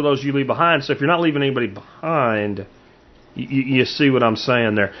insurance is for those you leave behind. So if you're not leaving anybody behind, you see what I'm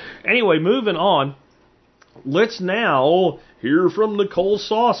saying there. Anyway, moving on. Let's now hear from Nicole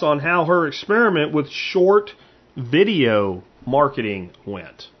Sauce on how her experiment with short video marketing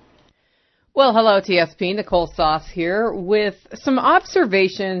went. Well, hello, TSP. Nicole Sauce here with some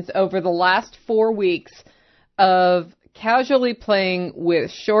observations over the last 4 weeks of casually playing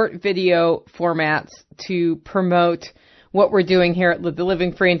with short video formats to promote what we're doing here at the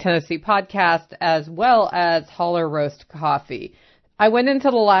Living Free in Tennessee podcast, as well as Holler Roast Coffee. I went into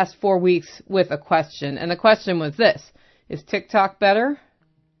the last 4 weeks with a question, and the question was this: is TikTok better?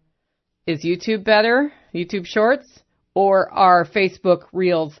 Is YouTube better? YouTube Shorts? Or are Facebook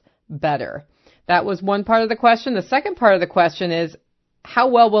Reels better? That was one part of the question. The second part of the question is, how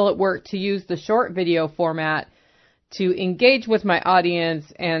well will it work to use the short video format to engage with my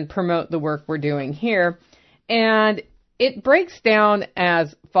audience and promote the work we're doing here? And It breaks down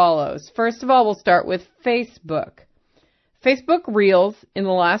as follows. First of all, we'll start with Facebook. Facebook Reels in the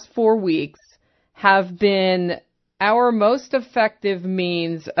last 4 weeks have been our most effective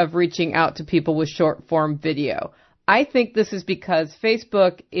means of reaching out to people with short form video. I think this is because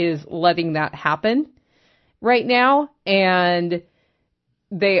Facebook is letting that happen right now, and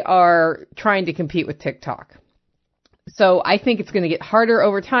they are trying to compete with TikTok. So I think it's going to get harder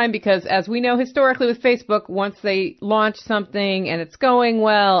over time because, as we know historically with Facebook, once they launch something and it's going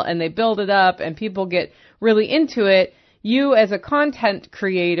well and they build it up and people get really into it, you as a content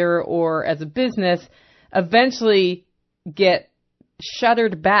creator or as a business eventually get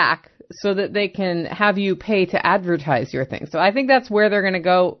shuttered back so that they can have you pay to advertise your thing. So I think that's where they're going to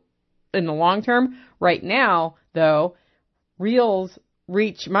go in the long term. Right now, though, my Reels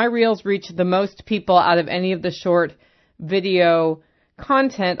reach the most people out of any of the short video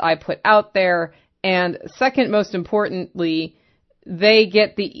content I put out there. And second, most importantly, they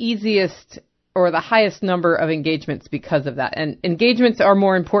get the easiest or the highest number of engagements because of that. And engagements are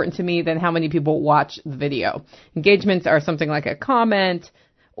more important to me than how many people watch the video. Engagements are something like a comment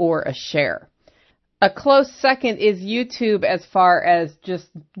or a share. A close second is YouTube as far as just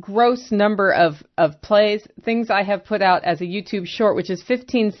gross number of plays. Things I have put out as a YouTube short, which is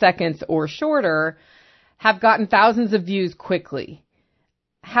 15 seconds or shorter, have gotten thousands of views quickly.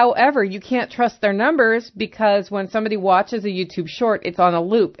 However, you can't trust their numbers because when somebody watches a YouTube short, it's on a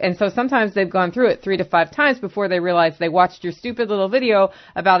loop. And so sometimes they've gone through it 3 to 5 times before they realize they watched your stupid little video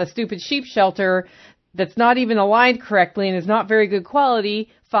about a stupid sheep shelter that's not even aligned correctly and is not very good quality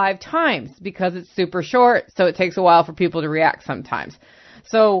 5 times because it's super short. So it takes a while for people to react sometimes.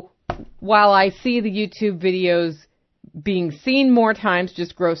 So while I see the YouTube videos being seen more times,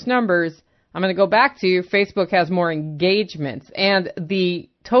 just gross numbers, I'm going to go back to Facebook has more engagements, and the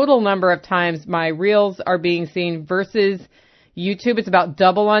total number of times my Reels are being seen versus YouTube, it's about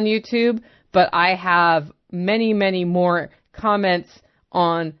double on YouTube, but I have many, many more comments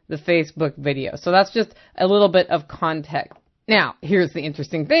on the Facebook video. So that's just a little bit of context. Now, here's the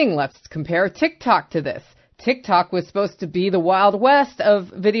interesting thing. Let's compare TikTok to this. TikTok was supposed to be the Wild West of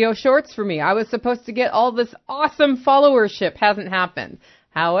video shorts for me. I was supposed to get all this awesome followership. Hasn't happened.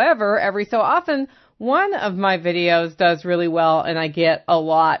 However, every so often, one of my videos does really well and I get a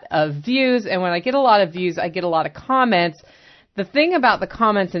lot of views. And when I get a lot of views, I get a lot of comments. The thing about the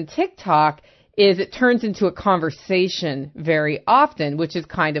comments in TikTok is it turns into a conversation very often, which is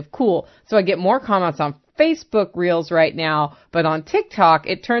kind of cool. So I get more comments on Facebook Reels right now, but on TikTok,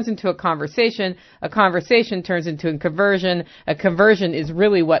 it turns into a conversation. A conversation turns into a conversion. A conversion is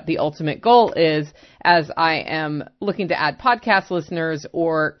really what the ultimate goal is as I am looking to add podcast listeners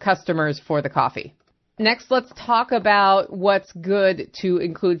or customers for the coffee. Next, let's talk about what's good to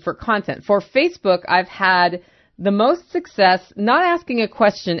include for content. For Facebook, I've had the most success not asking a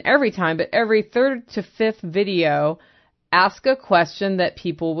question every time, but every 3rd to 5th video, ask a question that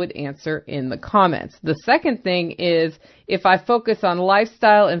people would answer in the comments. The second thing is if I focus on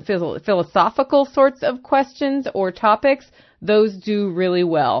lifestyle and philosophical sorts of questions or topics, those do really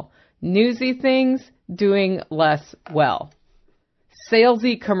well. Newsy things, doing less well.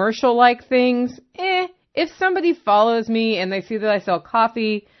 Salesy commercial-like things, If somebody follows me and they see that I sell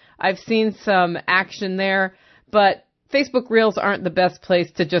coffee, I've seen some action there, but Facebook Reels aren't the best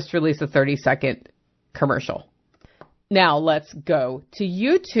place to just release a 30-second commercial. Now let's go to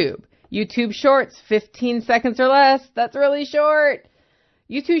YouTube. YouTube Shorts, 15 seconds or less. That's really short.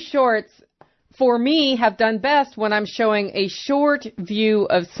 YouTube Shorts, for me, have done best when I'm showing a short view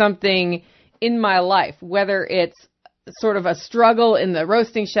of something in my life, whether it's sort of a struggle in the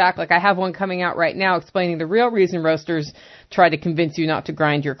roasting shack, like I have one coming out right now explaining the real reason roasters try to convince you not to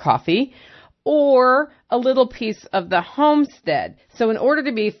grind your coffee, or a little piece of the homestead. So in order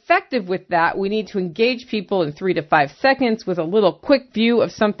to be effective with that, we need to engage people in 3 to 5 seconds with a little quick view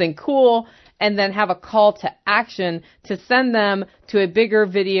of something cool and then have a call to action to send them to a bigger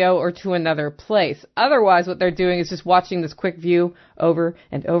video or to another place. Otherwise, what they're doing is just watching this quick view over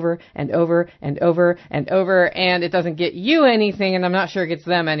and over and over and over and over, and it doesn't get you anything, and I'm not sure it gets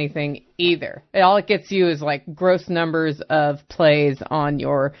them anything either. All it gets you is like gross numbers of plays on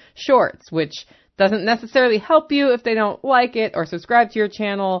your shorts, which doesn't necessarily help you if they don't like it or subscribe to your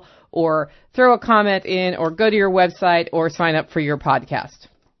channel or throw a comment in or go to your website or sign up for your podcast.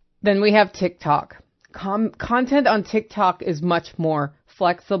 Then we have TikTok. Content on TikTok is much more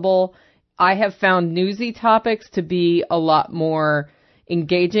flexible. I have found newsy topics to be a lot more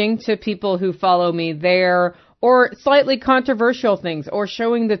engaging to people who follow me there, or slightly controversial things, or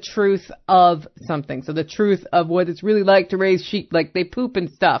showing the truth of something. So the truth of what it's really like to raise sheep, like they poop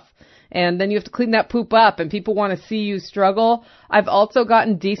and stuff. and then you have to clean that poop up, and people want to see you struggle. I've also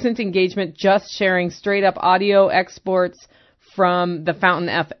gotten decent engagement just sharing straight up audio exports from the Fountain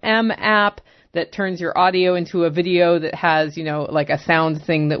FM app that turns your audio into a video that has, like a sound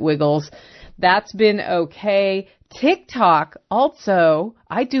thing that wiggles. That's been okay. TikTok also,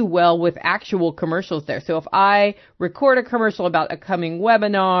 I do well with actual commercials there. So if I record a commercial about a coming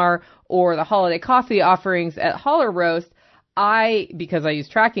webinar or the holiday coffee offerings at Holler Roast, because I use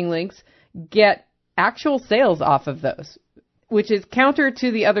tracking links, get actual sales off of those, which is counter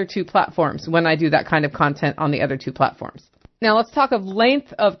to the other two platforms when I do that kind of content on the other two platforms. Now let's talk of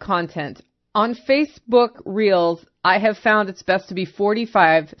length of content. On Facebook Reels, I have found it's best to be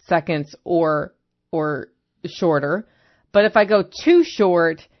 45 seconds or shorter. But if I go too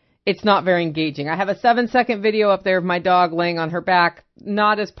short, it's not very engaging. I have a 7-second video up there of my dog laying on her back.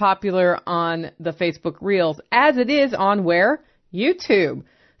 Not as popular on the Facebook Reels as it is on where? YouTube.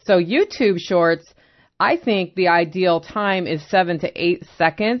 So YouTube Shorts, I think the ideal time is 7 to 8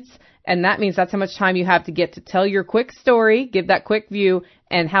 seconds. And that means that's how much time you have to get to tell your quick story, give that quick view,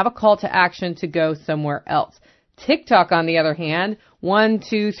 and have a call to action to go somewhere else. TikTok, on the other hand, 1,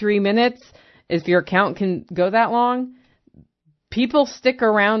 2, 3 minutes. If your account can go that long, people stick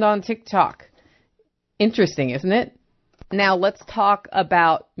around on TikTok. Interesting, isn't it? Now let's talk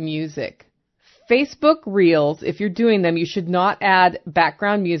about music. Facebook Reels, if you're doing them, you should not add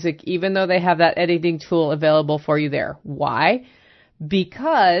background music, even though they have that editing tool available for you there. Why?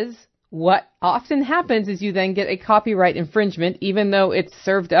 Because what often happens is you then get a copyright infringement, even though it's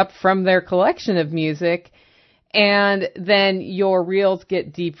served up from their collection of music, and then your Reels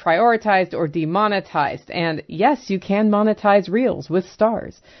get deprioritized or demonetized. And yes, you can monetize Reels with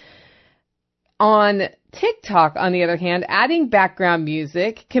stars. On TikTok, on the other hand, adding background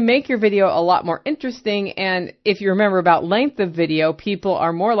music can make your video a lot more interesting. And if you remember about length of video, people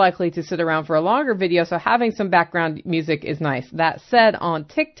are more likely to sit around for a longer video. So having some background music is nice. That said, on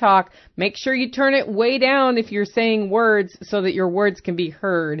TikTok, make sure you turn it way down if you're saying words so that your words can be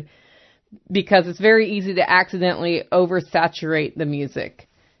heard, because it's very easy to accidentally oversaturate the music.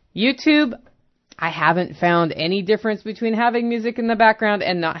 YouTube, I haven't found any difference between having music in the background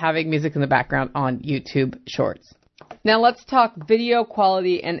and not having music in the background on YouTube Shorts. Now let's talk video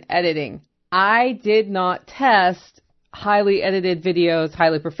quality and editing. I did not test highly edited videos,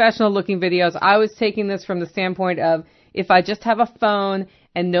 highly professional looking videos. I was taking this from the standpoint of, if I just have a phone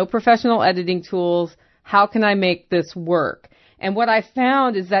and no professional editing tools, how can I make this work? And what I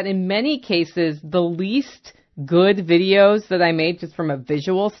found is that in many cases, the least good videos that I made just from a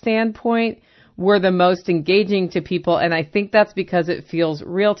visual standpoint were the most engaging to people. And I think that's because it feels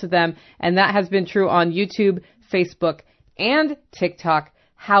real to them. And that has been true on YouTube, Facebook, and TikTok.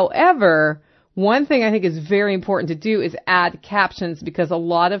 However, one thing I think is very important to do is add captions, because a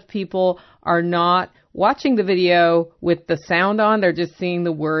lot of people are not watching the video with the sound on. They're just seeing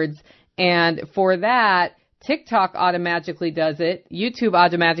the words. And for that, TikTok automatically does it, YouTube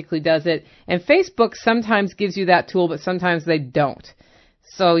automatically does it, and Facebook sometimes gives you that tool, but sometimes they don't.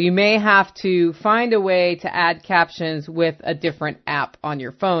 So you may have to find a way to add captions with a different app on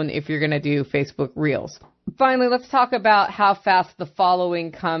your phone if you're going to do Facebook Reels. Finally, let's talk about how fast the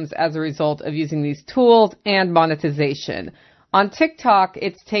following comes as a result of using these tools and monetization. On TikTok,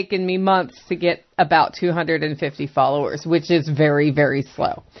 it's taken me months to get about 250 followers, which is very, very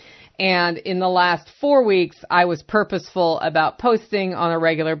slow. And in the last 4 weeks, I was purposeful about posting on a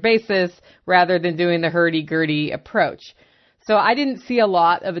regular basis rather than doing the hurdy-gurdy approach. So I didn't see a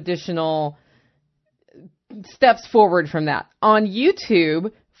lot of additional steps forward from that. On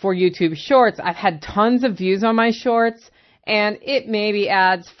YouTube, for YouTube Shorts, I've had tons of views on my shorts, and it maybe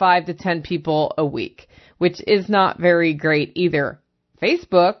adds 5 to 10 people a week, which is not very great either.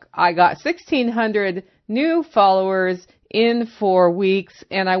 Facebook, I got 1,600 new followers in 4 weeks,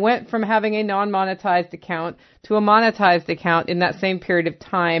 and I went from having a non-monetized account to a monetized account in that same period of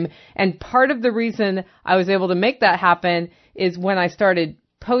time. And part of the reason I was able to make that happen is when I started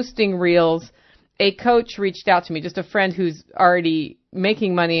posting Reels, a coach reached out to me, just a friend who's already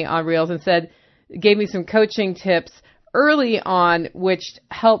making money on Reels, and gave me some coaching tips early on, which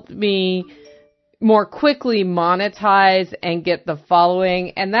helped me more quickly monetize and get the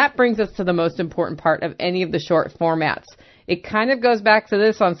following. And that brings us to the most important part of any of the short formats. It kind of goes back to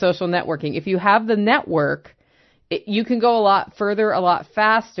this on social networking. If you have the network, you can go a lot further, a lot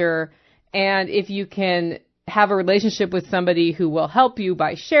faster. And if you can have a relationship with somebody who will help you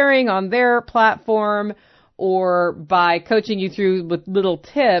by sharing on their platform or by coaching you through with little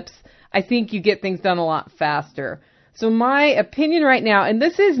tips, I think you get things done a lot faster. So my opinion right now, and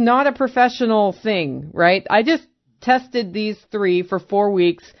this is not a professional thing, right? I just tested these 3 for 4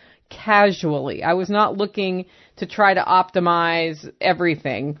 weeks, casually. I was not looking to try to optimize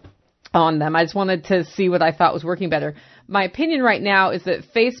everything on them. I just wanted to see what I thought was working better. My opinion right now is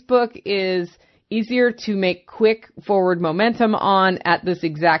that Facebook is easier to make quick forward momentum on at this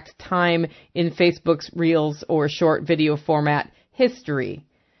exact time in Facebook's Reels or short video format history.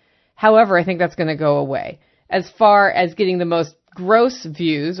 However, I think that's going to go away. As far as getting the most gross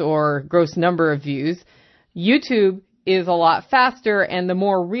views or gross number of views, YouTube is a lot faster, and the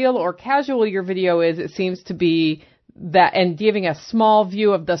more real or casual your video is, it seems to be that, and giving a small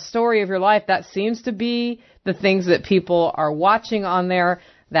view of the story of your life, that seems to be the things that people are watching on there.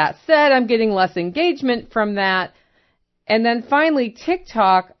 That said, I'm getting less engagement from that. And then finally,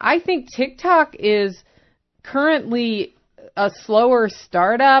 TikTok. I think TikTok is currently a slower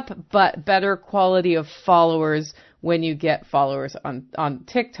startup, but better quality of followers when you get followers on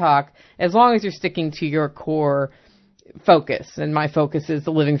TikTok, as long as you're sticking to your core focus. And my focus is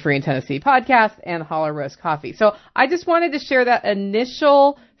the Living Free in Tennessee podcast and Hollow Roast Coffee. So I just wanted to share that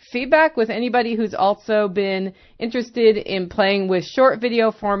initial feedback with anybody who's also been interested in playing with short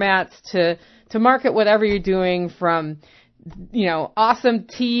video formats to market whatever you're doing, from, you know, awesome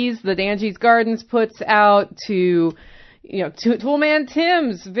teas that Angie's Gardens puts out to, you know, Toolman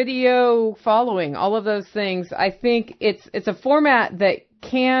Tim's video following, all of those things. I think it's a format that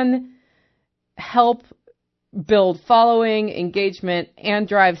can help build following, engagement, and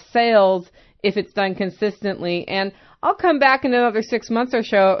drive sales if it's done consistently. And I'll come back in another 6 months or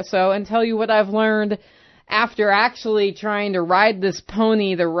so and tell you what I've learned after actually trying to ride this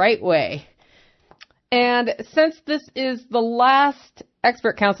pony the right way. And since this is the last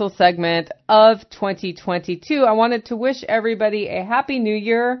Expert Council segment of 2022, I wanted to wish everybody a Happy New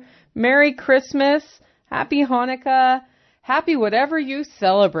Year, Merry Christmas, Happy Hanukkah, happy whatever you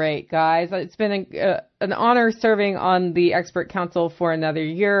celebrate, guys. It's been an honor serving on the Expert Council for another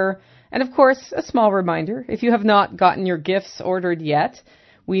year. And of course, a small reminder, if you have not gotten your gifts ordered yet,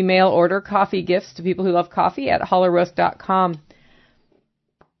 we mail order coffee gifts to people who love coffee at hollowroast.com.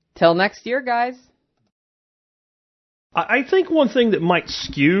 Till next year, guys. I think one thing that might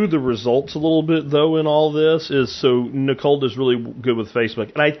skew the results a little bit, though, in all this is, so Nicole does really good with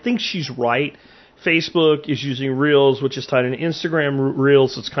Facebook, and I think she's right. Facebook is using Reels, which is tied into Instagram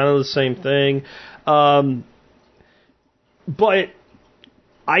Reels, so it's kind of the same thing. But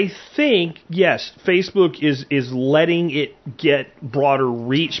I think, yes, Facebook is letting it get broader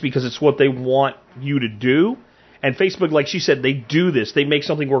reach because it's what they want you to do. And Facebook, like she said, they do this. They make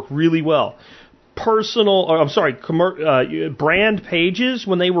something work really well. Brand pages,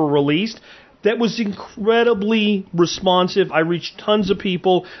 when they were released, that was incredibly responsive. I reached tons of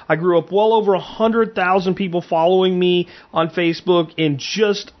people. I grew up well over 100,000 people following me on Facebook in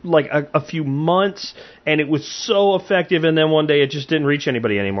just like a few months, and it was so effective. And then one day it just didn't reach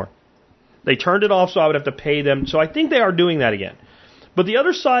anybody anymore. They turned it off, so I would have to pay them. So I think they are doing that again. But the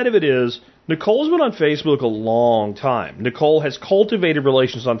other side of it is, Nicole's been on Facebook a long time. Nicole has cultivated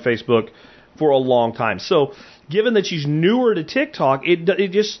relations on Facebook for a long time. So given that she's newer to TikTok,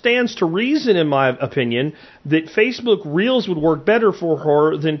 it just stands to reason, in my opinion, that Facebook Reels would work better for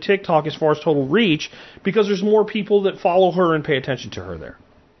her than TikTok as far as total reach, because there's more people that follow her and pay attention to her there.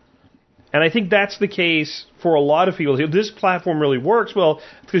 And I think that's the case for a lot of people. This platform really works well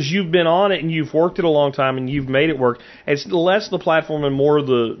because you've been on it and you've worked it a long time and you've made it work. It's less the platform and more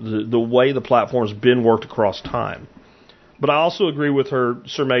the way the platform's been worked across time. But I also agree with her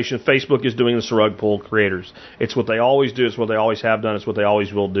summation. Facebook is doing this to rug pull creators. It's what they always do. It's what they always have done. It's what they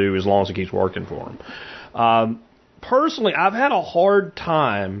always will do as long as it keeps working for them. Personally, I've had a hard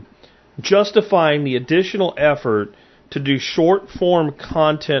time justifying the additional effort to do short-form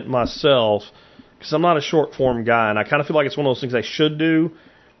content myself, because I'm not a short-form guy, and I kind of feel like it's one of those things I should do.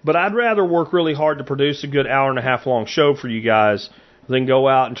 But I'd rather work really hard to produce a good hour-and-a-half long show for you guys than go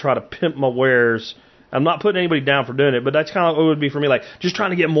out and try to pimp my wares. I'm not putting anybody down for doing it, but that's kind of what it would be for me, like just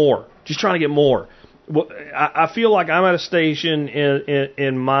trying to get more. Just trying to get more. Well, I feel like I'm at a station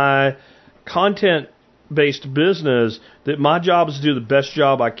in my content-based business that my job is to do the best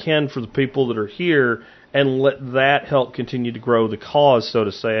job I can for the people that are here and let that help continue to grow the cause, so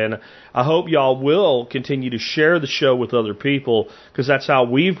to say. And I hope y'all will continue to share the show with other people, because that's how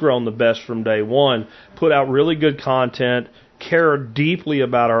we've grown the best from day one. Put out really good content, care deeply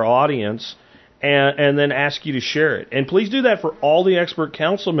about our audience, and then ask you to share it. And please do that for all the Expert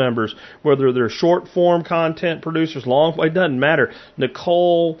Council members, whether they're short-form content producers, long, it doesn't matter.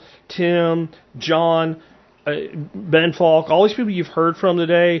 Nicole, Tim, John, Ben Falk, all these people you've heard from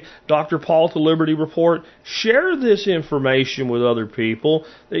today, Dr. Paul at the Liberty Report, share this information with other people.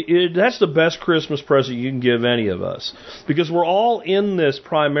 That's the best Christmas present you can give any of us. Because we're all in this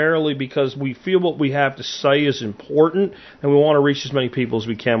primarily because we feel what we have to say is important, and we want to reach as many people as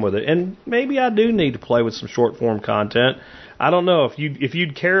we can with it. And maybe I do need to play with some short-form content. I don't know. If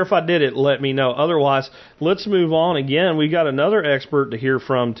you'd care if I did it, let me know. Otherwise, let's move on. Again, we got another expert to hear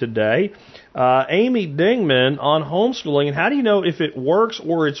from today, Amy Dingman on homeschooling. And how do you know if it works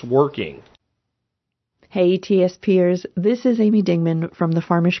or it's working? Hey, TSPers. This is Amy Dingman from the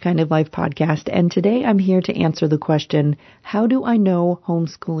Farmish Kind of Life podcast. And today I'm here to answer the question, how do I know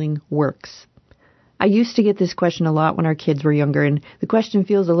homeschooling works? I used to get this question a lot when our kids were younger, and the question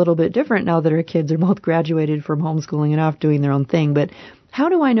feels a little bit different now that our kids are both graduated from homeschooling and off doing their own thing. But how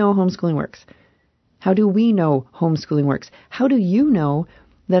do I know homeschooling works? How do we know homeschooling works? How do you know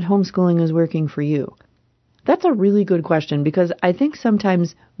that homeschooling is working for you? That's a really good question, because I think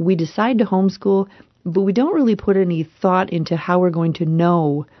sometimes we decide to homeschool, but we don't really put any thought into how we're going to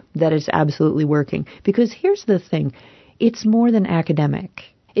know that it's absolutely working. Because here's the thing, it's more than academic.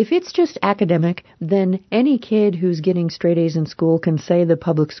 If it's just academic, then any kid who's getting straight A's in school can say the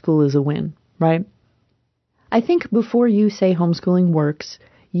public school is a win, right? I think before you say homeschooling works,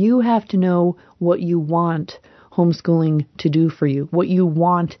 you have to know what you want homeschooling to do for you, what you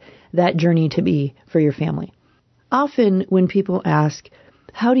want that journey to be for your family. Often when people ask,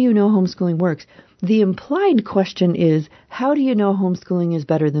 how do you know homeschooling works? The implied question is, how do you know homeschooling is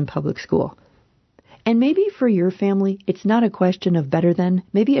better than public school? And maybe for your family, it's not a question of better than.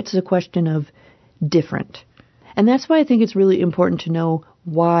 Maybe it's a question of different. And that's why I think it's really important to know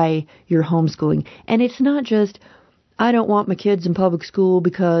why you're homeschooling. And it's not just, I don't want my kids in public school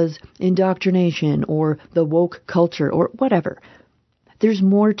because indoctrination or the woke culture or whatever. There's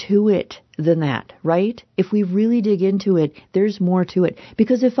more to it than that, right? If we really dig into it, there's more to it.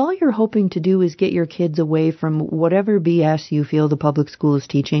 Because if all you're hoping to do is get your kids away from whatever BS you feel the public school is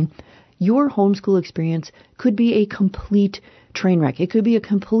teaching, your homeschool experience could be a complete train wreck. It could be a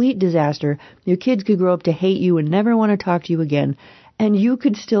complete disaster. Your kids could grow up to hate you and never want to talk to you again. And you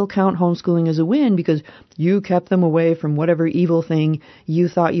could still count homeschooling as a win because you kept them away from whatever evil thing you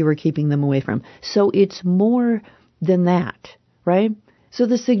thought you were keeping them away from. So it's more than that, right? So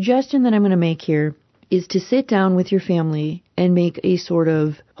the suggestion that I'm going to make here is to sit down with your family and make a sort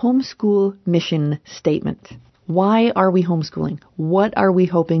of homeschool mission statement. Why are we homeschooling? What are we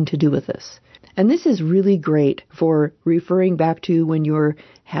hoping to do with this? And this is really great for referring back to when you're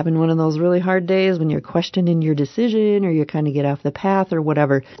having one of those really hard days, when you're questioning your decision or you kind of get off the path or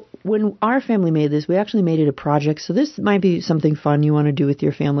whatever. When our family made this, we actually made it a project. So this might be something fun you want to do with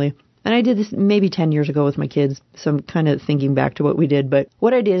your family. And I did this maybe 10 years ago with my kids, so I'm kind of thinking back to what we did. But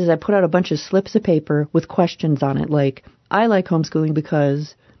what I did is I put out a bunch of slips of paper with questions on it, like, I like homeschooling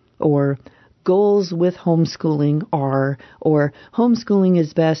because, or goals with homeschooling are, or homeschooling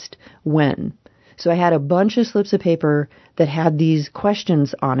is best when. So I had a bunch of slips of paper that had these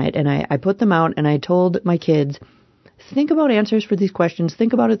questions on it, and I put them out, and I told my kids, think about answers for these questions.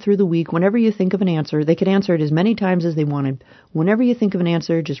 Think about it through the week. Whenever you think of an answer, they could answer it as many times as they wanted. Whenever you think of an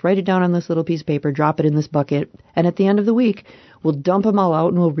answer, just write it down on this little piece of paper, drop it in this bucket, and at the end of the week, we'll dump them all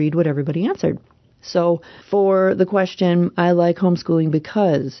out and we'll read what everybody answered. So for the question, I like homeschooling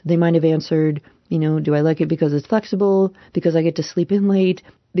because, they might have answered, do I like it because it's flexible, because I get to sleep in late,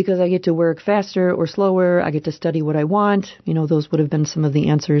 because I get to work faster or slower, I get to study what I want. Those would have been some of the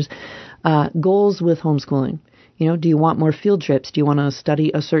answers. Goals with homeschooling. Do you want more field trips? Do you want to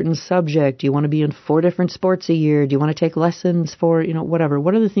study a certain subject? Do you want to be in 4 different sports a year? Do you want to take lessons for, whatever?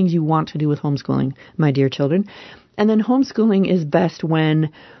 What are the things you want to do with homeschooling, my dear children? And then homeschooling is best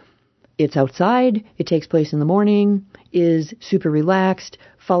when it's outside, it takes place in the morning, is super relaxed,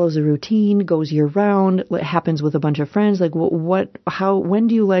 follows a routine, goes year round, what happens with a bunch of friends, like when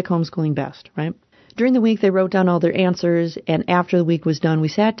do you like homeschooling best, right? During the week, they wrote down all their answers, and after the week was done, we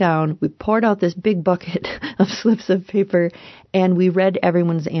sat down, we poured out this big bucket of slips of paper, and we read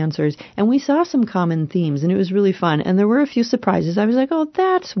everyone's answers, and we saw some common themes, and it was really fun, and there were a few surprises. I was like, oh,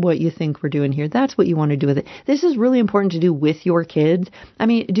 that's what you think we're doing here. That's what you want to do with it. This is really important to do with your kids. I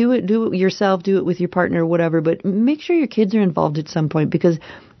mean, do it yourself, do it with your partner, whatever, but make sure your kids are involved at some point, because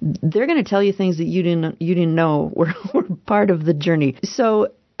they're going to tell you things that you didn't know were part of the journey.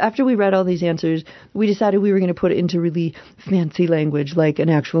 So after we read all these answers, we decided we were going to put it into really fancy language, like an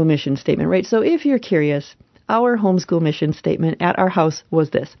actual mission statement, right? So if you're curious, our homeschool mission statement at our house was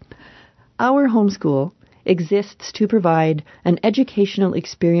this. Our homeschool exists to provide an educational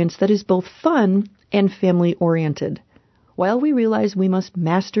experience that is both fun and family-oriented. While we realize we must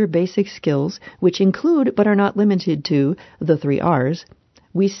master basic skills, which include but are not limited to the 3 R's,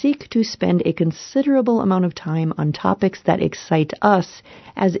 we seek to spend a considerable amount of time on topics that excite us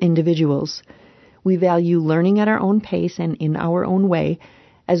as individuals. We value learning at our own pace and in our own way,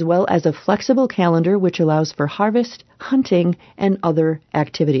 as well as a flexible calendar which allows for harvest, hunting, and other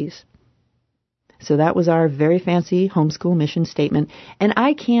activities. So that was our very fancy homeschool mission statement, and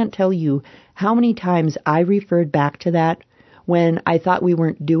I can't tell you how many times I referred back to that when I thought we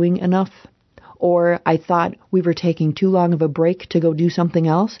weren't doing enough, or I thought we were taking too long of a break to go do something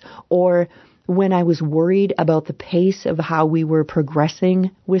else, or when I was worried about the pace of how we were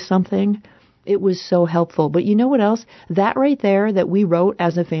progressing with something. It was so helpful. But you know what else? That right there that we wrote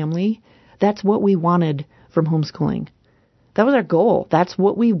as a family, that's what we wanted from homeschooling. That was our goal. That's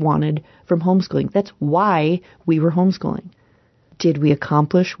what we wanted from homeschooling. That's why we were homeschooling. Did we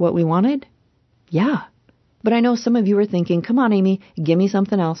accomplish what we wanted? Yeah. But I know some of you are thinking, come on, Amy, give me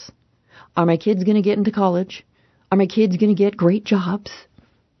something else. Are my kids going to get into college? Are my kids going to get great jobs?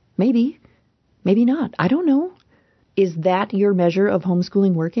 Maybe. Maybe not. I don't know. Is that your measure of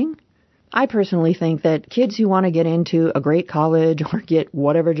homeschooling working? I personally think that kids who want to get into a great college or get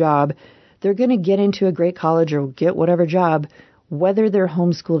whatever job, they're going to get into a great college or get whatever job, whether they're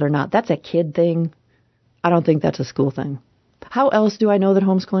homeschooled or not. That's a kid thing. I don't think that's a school thing. How else do I know that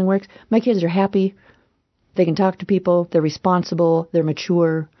homeschooling works? My kids are happy. They can talk to people. They're responsible. They're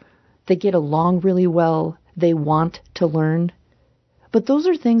mature. They get along really well. They want to learn. But those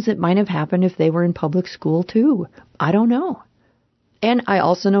are things that might have happened if they were in public school too. I don't know. And I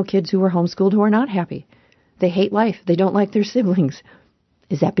also know kids who were homeschooled who are not happy. They hate life. They don't like their siblings.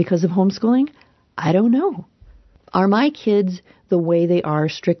 Is that because of homeschooling? I don't know. Are my kids the way they are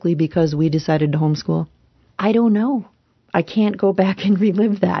strictly because we decided to homeschool? I don't know. I can't go back and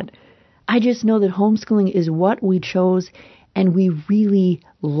relive that. I just know that homeschooling is what we chose and we really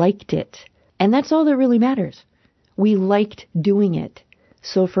liked it. And that's all that really matters. We liked doing it.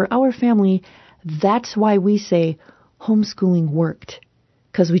 So for our family, that's why we say homeschooling worked.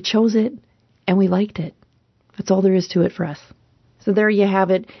 Because we chose it and we liked it. That's all there is to it for us. So there you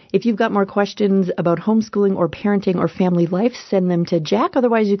have it. If you've got more questions about homeschooling or parenting or family life, send them to Jack.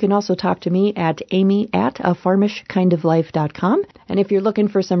 Otherwise, you can also talk to me at amy@afarmishkindoflife.com. And if you're looking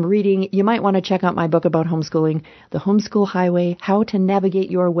for some reading, you might want to check out my book about homeschooling, The Homeschool Highway, How to Navigate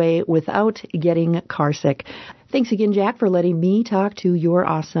Your Way Without Getting Carsick. Thanks again, Jack, for letting me talk to your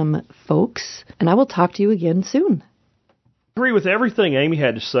awesome folks. And I will talk to you again soon. I agree with everything Amy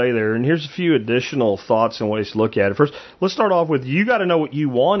had to say there, and here's a few additional thoughts and ways to look at it. First, let's start off with you got to know what you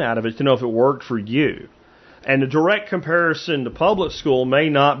want out of it to know if it worked for you. And the direct comparison to public school may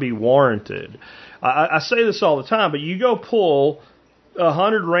not be warranted. I say this all the time, but you go pull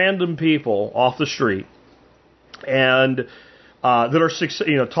 100 random people off the street and that are,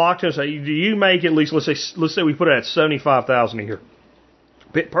 talk to us. Do you make at least, let's say we put it at $75,000 a year.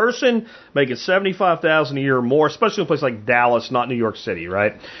 Person making $75,000 a year or more, especially in a place like Dallas, not New York City,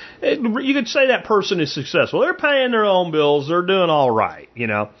 right? You could say that person is successful. They're paying their own bills. They're doing all right,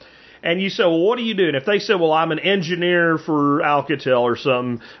 And you say, well, what do you do? And if they say, well, I'm an engineer for Alcatel or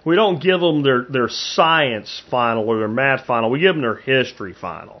something, we don't give them their science final or their math final. We give them their history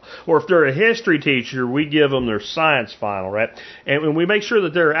final. Or if they're a history teacher, we give them their science final, right? And we make sure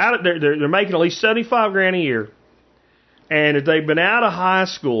that they're making at least $75,000 a year. And if they've been out of high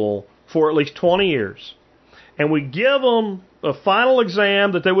school for at least 20 years, and we give them a final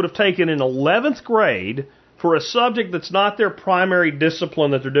exam that they would have taken in 11th grade for a subject that's not their primary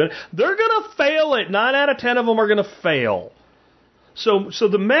discipline that they're doing, they're going to fail it. 9 out of 10 of them are going to fail. So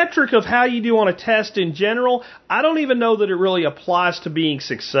the metric of how you do on a test in general, I don't even know that it really applies to being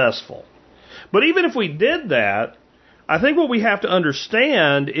successful. But even if we did that, I think what we have to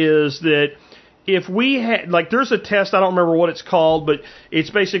understand is that if we had, there's a test, I don't remember what it's called, but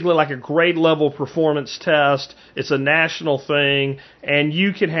it's basically like a grade level performance test. It's a national thing, and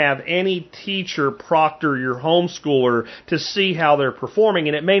you can have any teacher proctor your homeschooler to see how they're performing,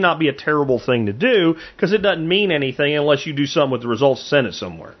 and it may not be a terrible thing to do because it doesn't mean anything unless you do something with the results, send it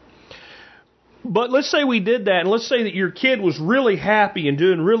somewhere. But let's say we did that, and let's say that your kid was really happy and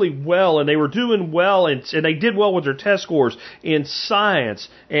doing really well, and they were doing well, and they did well with their test scores in science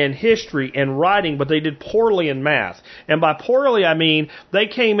and history and writing, but they did poorly in math. And by poorly, I mean they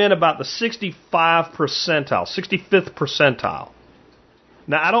came in about the 65th percentile.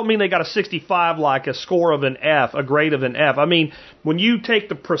 Now, I don't mean they got a 65 like a score of an F, a grade of an F. I mean, when you take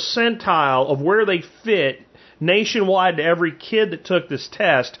the percentile of where they fit nationwide to every kid that took this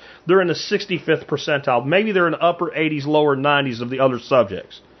test, they're in the 65th percentile. Maybe they're in the upper 80s, lower 90s of the other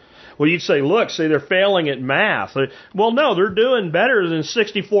subjects. Well, you'd say, look, see, they're failing at math. Well, no, they're doing better than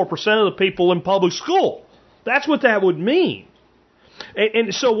 64% of the people in public school. That's what that would mean.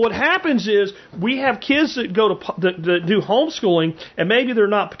 And so what happens is we have kids that go that do homeschooling, and maybe they're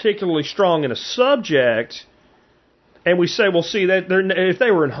not particularly strong in a subject, and we say, well, see, that if they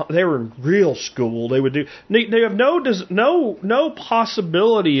were in real school, they would do. They have no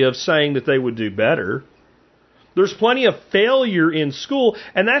possibility of saying that they would do better. There's plenty of failure in school,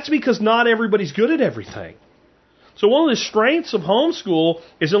 and that's because not everybody's good at everything. So one of the strengths of homeschool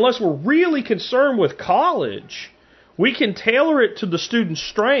is, unless we're really concerned with college, we can tailor it to the student's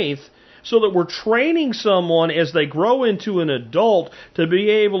strength so that we're training someone as they grow into an adult to be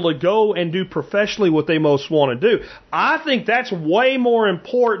able to go and do professionally what they most want to do. I think that's way more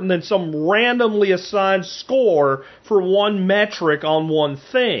important than some randomly assigned score for one metric on one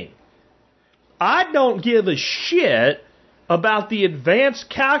thing. I don't give a shit about the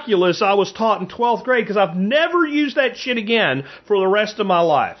advanced calculus I was taught in 12th grade because I've never used that shit again for the rest of my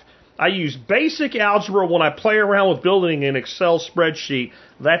life. I use basic algebra when I play around with building an Excel spreadsheet.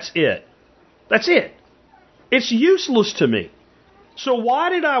 That's it. That's it. It's useless to me. So why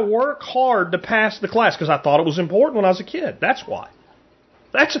did I work hard to pass the class? Because I thought it was important when I was a kid. That's why.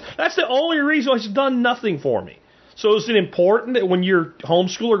 That's the only reason. It's done nothing for me. So is it important that when your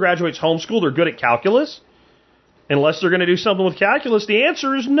homeschooler graduates homeschool, they're good at calculus? Unless they're going to do something with calculus, the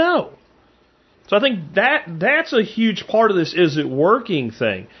answer is no. So I think that's a huge part of this is it working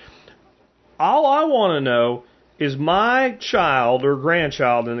thing. All I want to know is my child or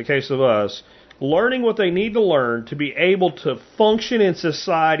grandchild, in the case of us, learning what they need to learn to be able to function in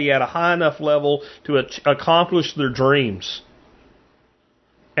society at a high enough level to accomplish their dreams.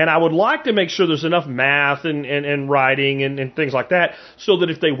 And I would like to make sure there's enough math and writing and things like that so that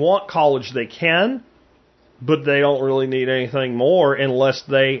if they want college, they can, but they don't really need anything more unless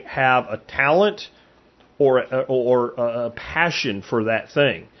they have a talent or a passion for that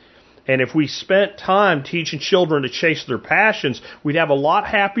thing. And if we spent time teaching children to chase their passions, we'd have a lot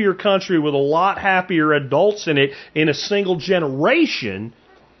happier country with a lot happier adults in it in a single generation.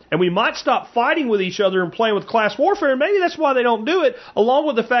 And we might stop fighting with each other and playing with class warfare. And maybe that's why they don't do it, along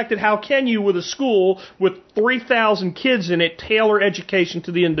with the fact that how can you, with a school with 3,000 kids in it, tailor education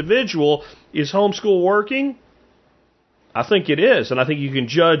to the individual? Is homeschool working? I think it is. And I think you can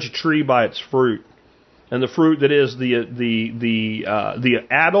judge a tree by its fruit. And the fruit that is the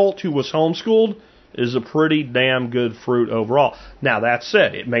adult who was homeschooled is a pretty damn good fruit overall. Now, that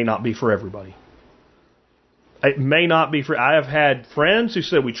said, it may not be for everybody. It may not be for... I have had friends who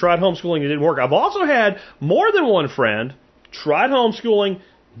said, we tried homeschooling, it didn't work. I've also had more than one friend, tried homeschooling,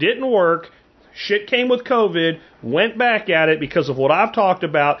 didn't work, shit came with COVID, went back at it because of what I've talked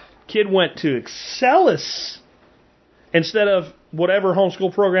about. Kid went to Excellus instead of whatever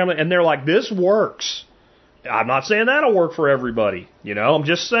homeschool program, and they're like, this works. I'm not saying that'll work for everybody. I'm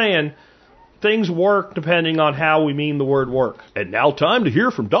just saying things work depending on how we mean the word work. And now time to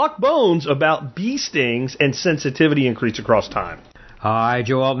hear from Doc Bones about bee stings and sensitivity increase across time. Hi,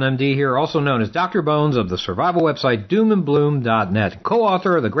 Joe Alton, MD here, also known as Dr. Bones of the survival website doomandbloom.net,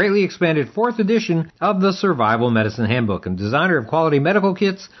 co-author of the greatly expanded 4th edition of the Survival Medicine Handbook and designer of quality medical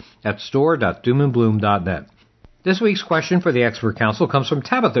kits at store.doomandbloom.net. This week's question for the Expert Council comes from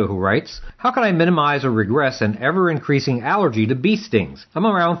Tabitha, who writes, how can I minimize or regress an ever-increasing allergy to bee stings? I'm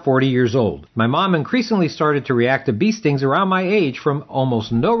around 40 years old. My mom increasingly started to react to bee stings around my age from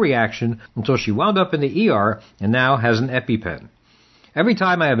almost no reaction until she wound up in the ER and now has an EpiPen. Every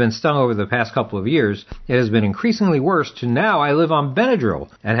time I have been stung over the past couple of years, it has been increasingly worse to now I live on Benadryl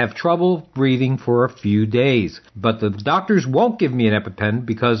and have trouble breathing for a few days. But the doctors won't give me an EpiPen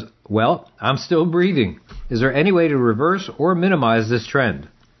because, well, I'm still breathing. Is there any way to reverse or minimize this trend?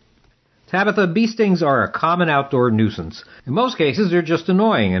 Tabitha, bee stings are a common outdoor nuisance. In most cases, they're just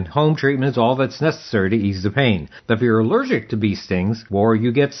annoying, and home treatment is all that's necessary to ease the pain. But if you're allergic to bee stings, or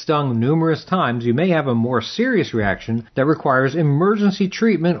you get stung numerous times, you may have a more serious reaction that requires emergency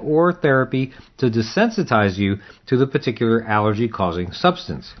treatment or therapy to desensitize you to the particular allergy-causing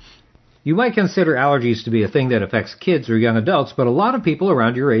substance. You might consider allergies to be a thing that affects kids or young adults, but a lot of people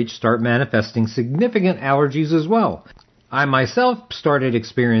around your age start manifesting significant allergies as well. I myself started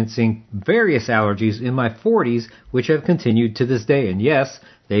experiencing various allergies in my 40s, which have continued to this day, and yes,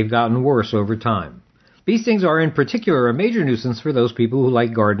 they've gotten worse over time. Bee stings are in particular a major nuisance for those people who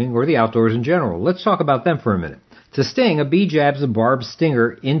like gardening or the outdoors in general. Let's talk about them for a minute. To sting, a bee jabs a barbed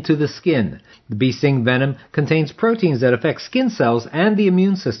stinger into the skin. The bee sting venom contains proteins that affect skin cells and the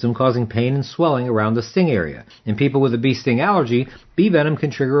immune system, causing pain and swelling around the sting area. In people with a bee sting allergy, bee venom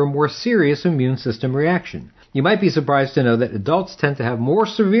can trigger a more serious immune system reaction. You might be surprised to know that adults tend to have more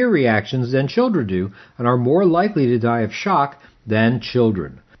severe reactions than children do and are more likely to die of shock than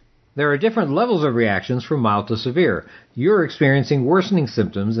children. There are different levels of reactions from mild to severe. You're experiencing worsening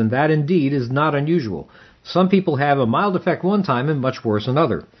symptoms, and that indeed is not unusual. Some people have a mild effect one time and much worse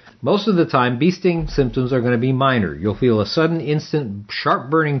another. Most of the time, bee sting symptoms are going to be minor. You'll feel a sudden, instant, sharp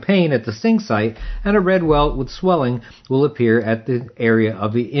burning pain at the sting site, and a red welt with swelling will appear at the area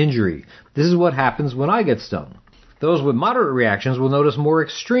of the injury. This is what happens when I get stung. Those with moderate reactions will notice more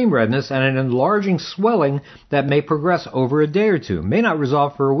extreme redness and an enlarging swelling that may progress over a day or two, may not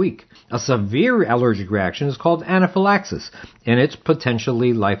resolve for a week. A severe allergic reaction is called anaphylaxis, and it's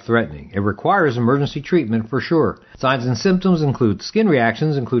potentially life-threatening. It requires emergency treatment for sure. Signs and symptoms include skin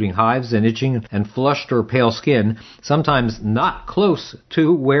reactions, including hives and itching and flushed or pale skin, sometimes not close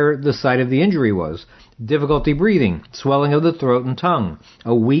to where the site of the injury was, difficulty breathing, swelling of the throat and tongue,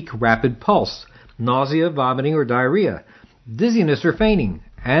 a weak, rapid pulse, nausea, vomiting, or diarrhea, dizziness or fainting,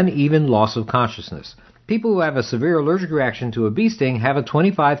 and even loss of consciousness. People who have a severe allergic reaction to a bee sting have a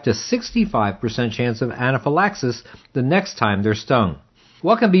 25 to 65% chance of anaphylaxis the next time they're stung.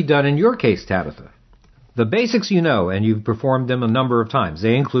 What can be done in your case, Tabitha? The basics you know, and you've performed them a number of times.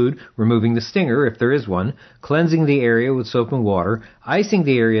 They include removing the stinger, if there is one, cleansing the area with soap and water, icing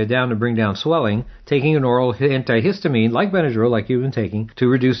the area down to bring down swelling, taking an oral antihistamine, like Benadryl, like you've been taking, to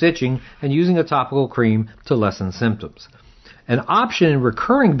reduce itching, and using a topical cream to lessen symptoms. An option in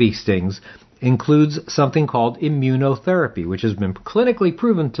recurring bee stings includes something called immunotherapy, which has been clinically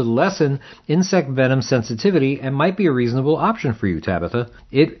proven to lessen insect venom sensitivity and might be a reasonable option for you, Tabitha.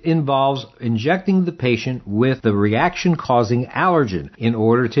 It involves injecting the patient with the reaction-causing allergen in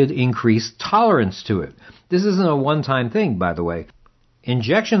order to increase tolerance to it. This isn't a one-time thing, by the way.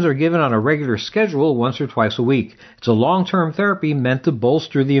 Injections are given on a regular schedule once or twice a week. It's a long-term therapy meant to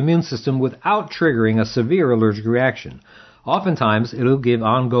bolster the immune system without triggering a severe allergic reaction. Oftentimes, it'll give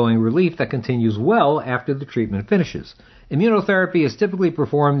ongoing relief that continues well after the treatment finishes. Immunotherapy is typically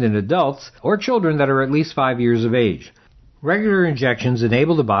performed in adults or children that are at least 5 years of age. Regular injections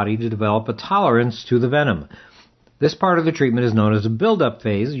enable the body to develop a tolerance to the venom. This part of the treatment is known as a build-up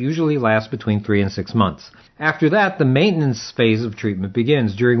phase, usually lasts between 3 and 6 months. After that, the maintenance phase of treatment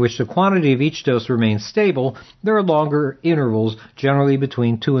begins, during which the quantity of each dose remains stable. There are longer intervals, generally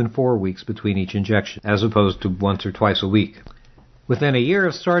between 2 and 4 weeks between each injection, as opposed to once or twice a week. Within a year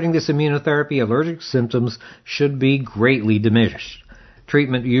of starting this immunotherapy, allergic symptoms should be greatly diminished.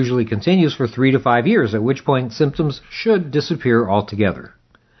 Treatment usually continues for 3 to 5 years, at which point symptoms should disappear altogether.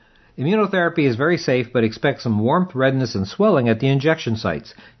 Immunotherapy is very safe, but expect some warmth, redness, and swelling at the injection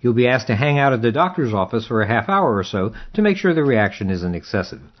sites. You'll be asked to hang out at the doctor's office for a half hour or so to make sure the reaction isn't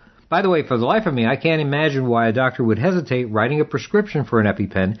excessive. By the way, for the life of me, I can't imagine why a doctor would hesitate writing a prescription for an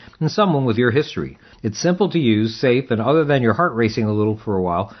EpiPen in someone with your history. It's simple to use, safe, and other than your heart racing a little for a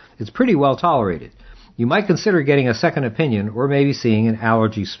while, it's pretty well tolerated. You might consider getting a second opinion or maybe seeing an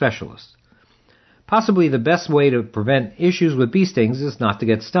allergy specialist. Possibly the best way to prevent issues with bee stings is not to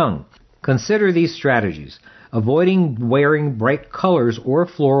get stung. Consider these strategies. Avoiding wearing bright colors or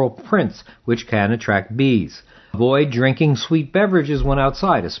floral prints, which can attract bees. Avoid drinking sweet beverages when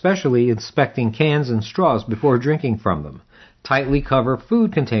outside, especially inspecting cans and straws before drinking from them. Tightly cover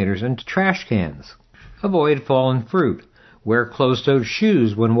food containers and trash cans. Avoid fallen fruit. Wear closed-toed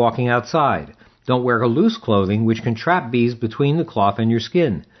shoes when walking outside. Don't wear loose clothing, which can trap bees between the cloth and your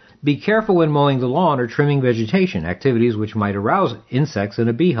skin. Be careful when mowing the lawn or trimming vegetation, activities which might arouse insects in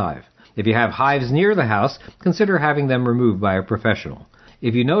a beehive. If you have hives near the house, consider having them removed by a professional.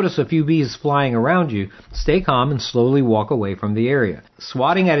 If you notice a few bees flying around you, stay calm and slowly walk away from the area.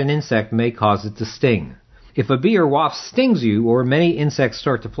 Swatting at an insect may cause it to sting. If a bee or wasp stings you, or many insects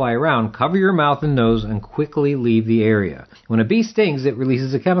start to fly around, cover your mouth and nose and quickly leave the area. When a bee stings, it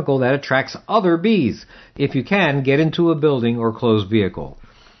releases a chemical that attracts other bees. If you can, get into a building or closed vehicle.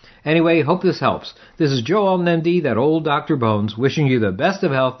 Anyway, hope this helps. This is Joe Alton, MD, that old Dr. Bones, wishing you the best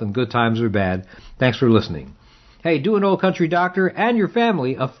of health and good times or bad. Thanks for listening. Hey, do an old country doctor and your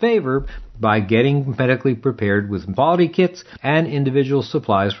family a favor by getting medically prepared with quality kits and individual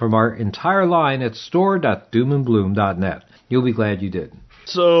supplies from our entire line at store.doomandbloom.net. You'll be glad you did.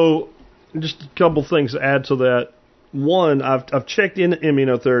 So, just a couple things to add to that. One, I've checked in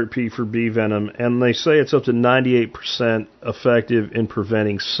immunotherapy for bee venom, and they say it's up to 98% effective in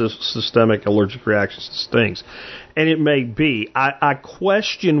preventing systemic allergic reactions to stings. And it may be. I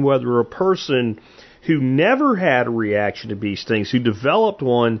question whether a person who never had a reaction to bee stings, who developed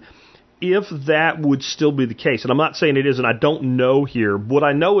one, if that would still be the case. And I'm not saying it isn't. I don't know here. What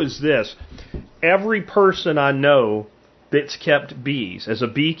I know is this. Every person I know that's kept bees as a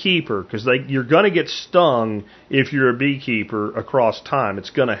beekeeper, because you're going to get stung if you're a beekeeper across time. It's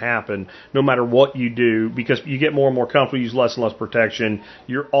going to happen no matter what you do, because you get more and more comfortable, use less and less protection.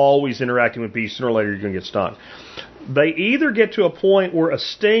 You're always interacting with bees. Sooner or later, you're going to get stung. They either get to a point where a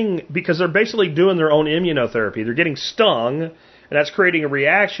sting, because they're basically doing their own immunotherapy. They're getting stung, and that's creating a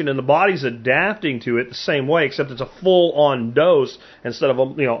reaction, and the body's adapting to it the same way, except it's a full-on dose instead of a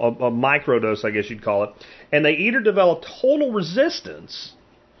microdose, I guess you'd call it. And they either develop total resistance,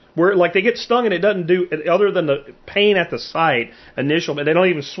 where like they get stung and it doesn't do, other than the pain at the site initial, but they don't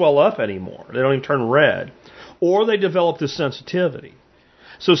even swell up anymore. They don't even turn red. Or they develop this sensitivity.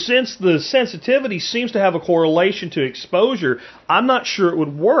 So since the sensitivity seems to have a correlation to exposure, I'm not sure it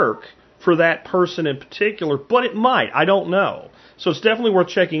would work for that person in particular, but it might. I don't know. So it's definitely worth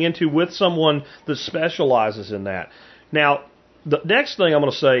checking into with someone that specializes in that. Now, the next thing I'm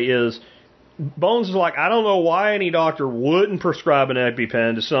going to say is, Bones is like, I don't know why any doctor wouldn't prescribe an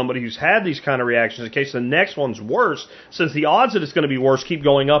EpiPen to somebody who's had these kind of reactions in case the next one's worse, since the odds that it's going to be worse keep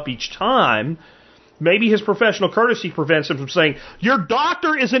going up each time. Maybe his professional courtesy prevents him from saying, your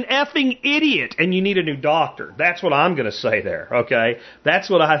doctor is an effing idiot and you need a new doctor. That's what I'm going to say there, okay? That's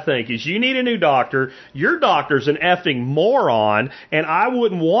what I think, is you need a new doctor. Your doctor's an effing moron, and I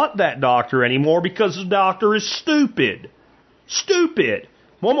wouldn't want that doctor anymore because the doctor is stupid. Stupid.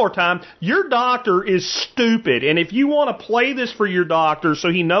 One more time, your doctor is stupid, and if you want to play this for your doctor so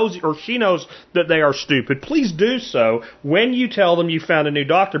he knows or she knows that they are stupid, please do so when you tell them you found a new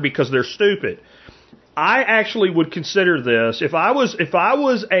doctor because they're stupid. I actually would consider this, if I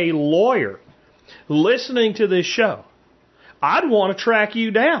was a lawyer listening to this show, I'd want to track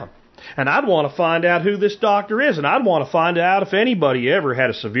you down. And I'd want to find out who this doctor is. And I'd want to find out if anybody ever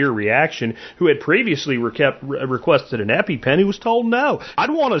had a severe reaction who had previously requested an EpiPen who was told no. I'd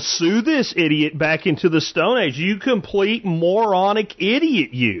want to sue this idiot back into the Stone Age. You complete moronic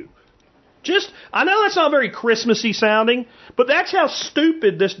idiot, you. I know that's not very Christmassy sounding, but that's how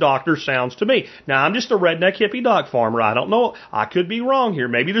stupid this doctor sounds to me. Now, I'm just a redneck hippie dog farmer. I don't know. I could be wrong here.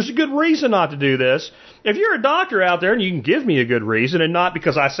 Maybe there's a good reason not to do this. If you're a doctor out there and you can give me a good reason and not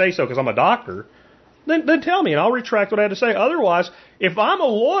because I say so because I'm a doctor, then tell me and I'll retract what I had to say. Otherwise, if I'm a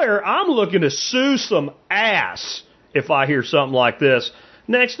lawyer, I'm looking to sue some ass if I hear something like this.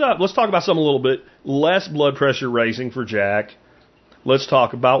 Next up, let's talk about something a little bit less blood pressure raising for Jack. Let's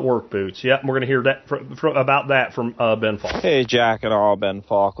talk about work boots. Yep, we're going to hear that about that from Ben Falk. Hey, Jack and all, Ben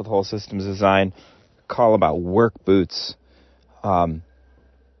Falk with Whole Systems Design. Call about work boots.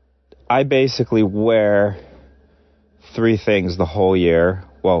 I basically wear 3 things the whole year.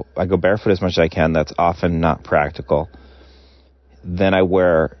 Well, I go barefoot as much as I can. That's often not practical. Then I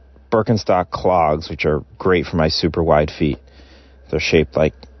wear Birkenstock clogs, which are great for my super wide feet. They're shaped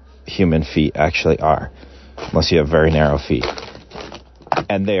like human feet actually are, unless you have very narrow feet.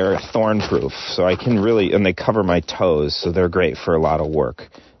 And they're thorn-proof, so I can really, and they cover my toes, so they're great for a lot of work.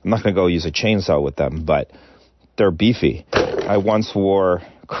 I'm not going to go use a chainsaw with them, but they're beefy. I once wore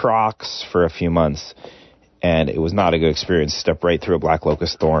Crocs for a few months, and it was not a good experience. Step right through a black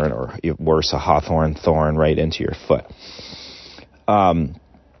locust thorn, or worse, a hawthorn thorn right into your foot.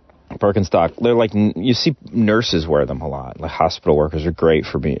 Birkenstock, they're like, you see nurses wear them a lot. Like hospital workers are great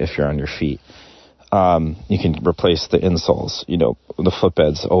for me if you're on your feet. You can replace the insoles, the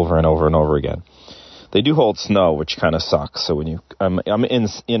footbeds over and over and over again. They do hold snow, which kind of sucks. So when I'm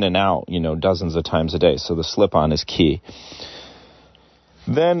in and out, dozens of times a day. So the slip-on is key.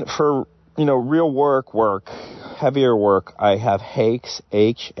 Then for, real work, heavier work, I have Haix,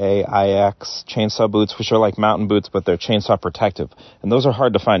 Haix, chainsaw boots, which are like mountain boots, but they're chainsaw protective. And those are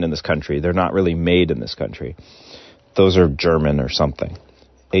hard to find in this country. They're not really made in this country. Those are German or something.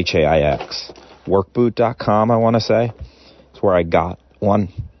 Haix. Workboot.com, I want to say. It's where I got one.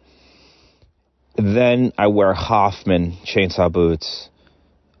 Then I wear Hoffman chainsaw boots,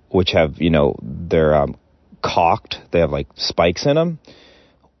 which have, they're caulked. They have like spikes in them.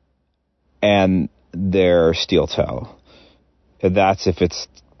 And they're steel toe. And that's if it's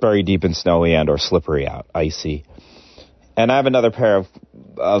very deep and snowy and or slippery out, icy. And I have another pair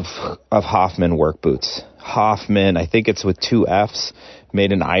of Hoffman work boots. Hoffman, I think it's with 2 Fs,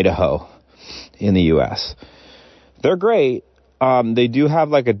 made in Idaho in the U.S. They're great. They do have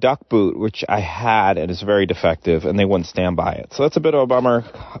like a duck boot, which I had, and it's very defective, and they wouldn't stand by it. So that's a bit of a bummer.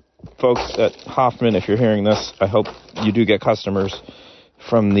 Folks at Hoffman, if you're hearing this, I hope you do get customers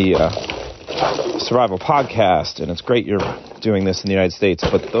from the survival podcast, and it's great you're doing this in the United States,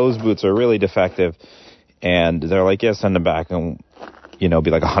 but those boots are really defective, and they're like, yeah, send them back, and be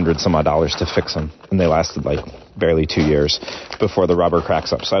like $100 some odd to fix them, and they lasted like barely 2 years before the rubber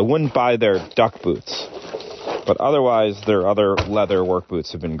cracks up. So I wouldn't buy their duck boots, but otherwise their other leather work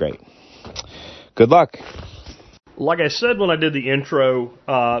boots have been great. Good luck. Like I said when I did the intro,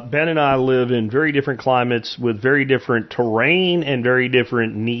 Ben and I live in very different climates with very different terrain and very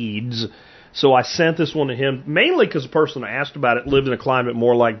different needs. So I sent this one to him, mainly because the person I asked about it lived in a climate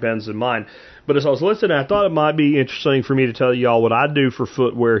more like Ben's than mine. But as I was listening, I thought it might be interesting for me to tell y'all what I do for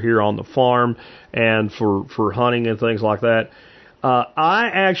footwear here on the farm and for hunting and things like that.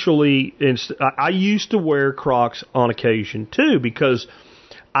 I used to wear Crocs on occasion, too, because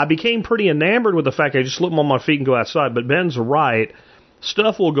I became pretty enamored with the fact I just slip them on my feet and go outside. But Ben's right.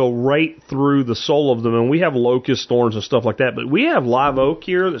 Stuff will go right through the sole of them, and we have locust thorns and stuff like that. But we have live oak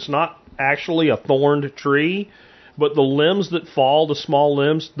here that's not actually a thorned tree, but the limbs that fall, the small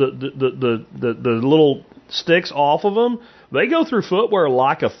limbs, the little sticks off of them, they go through footwear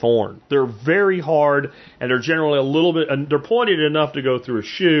like a thorn. They're very hard, and they're generally a little bit, and they're pointed enough to go through a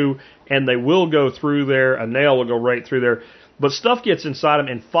shoe, and they will go through there. A nail will go right through there. But stuff gets inside them,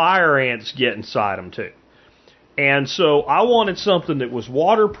 and fire ants get inside them too. And so I wanted something that was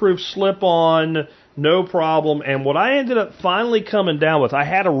waterproof, slip-on, no problem. And what I ended up finally coming down with, I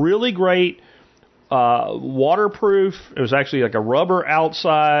had a really great waterproof, it was actually like a rubber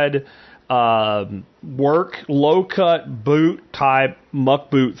outside work, low-cut boot type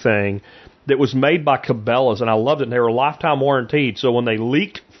muck boot thing that was made by Cabela's, and I loved it. And they were lifetime warranted. So when they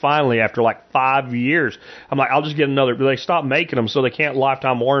leaked finally after like 5 years, I'm like, I'll just get another. But they stopped making them, so they can't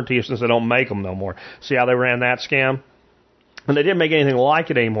lifetime warranty since they don't make them no more. See how they ran that scam? And they didn't make anything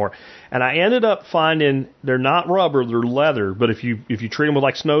like it anymore. And I ended up finding they're not rubber, they're leather. But if you treat them with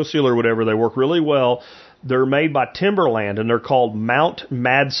like Snow Seal or whatever, they work really well. They're made by Timberland, and they're called Mount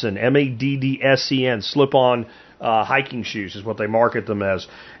Madsen, Maddscn, slip-on hiking shoes is what they market them as.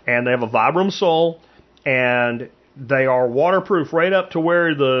 And they have a Vibram sole, and they are waterproof right up to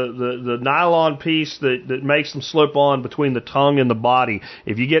where the nylon piece that makes them slip on between the tongue and the body.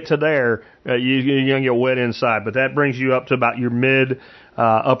 If you get to there, you're going to get wet inside. But that brings you up to about your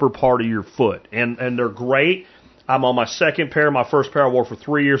upper part of your foot. And they're great. I'm on my second pair. My first pair I wore for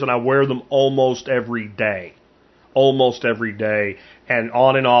 3 years, and I wear them almost every day. Almost every day. And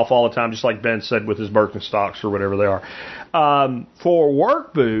on and off all the time, just like Ben said with his Birkenstocks or whatever they are. For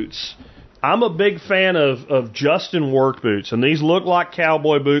work boots, I'm a big fan of Justin work boots, and these look like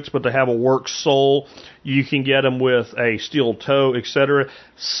cowboy boots, but they have a work sole. You can get them with a steel toe, etc.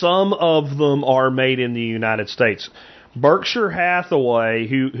 Some of them are made in the United States. Berkshire Hathaway,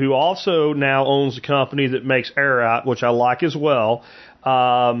 who also now owns a company that makes air out, which I like as well,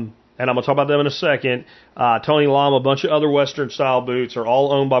 and I'm going to talk about them in a second. Tony Lama, a bunch of other Western-style boots are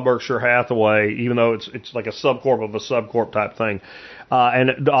all owned by Berkshire Hathaway, even though it's like a subcorp of a subcorp type thing.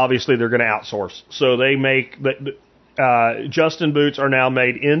 And obviously they're going to outsource. So they make Justin boots are now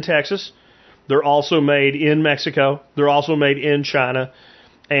made in Texas. They're also made in Mexico. They're also made in China.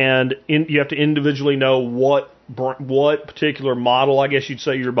 And you have to individually know what particular model, I guess you'd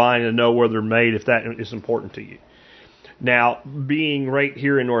say, you're buying and know where they're made if that is important to you. Now, being right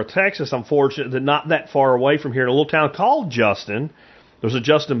here in North Texas, I'm fortunate that not that far away from here in a little town called Justin, there's a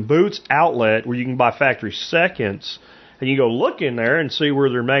Justin Boots outlet where you can buy factory seconds, and you go look in there and see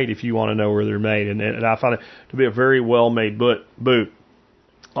where they're made if you want to know where they're made. And I find it to be a very well-made boot.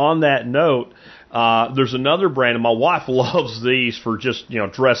 On that note, there's another brand, and my wife loves these for just,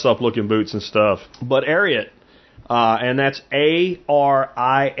 dress-up looking boots and stuff, but Ariat, and that's A-R-I-A-T.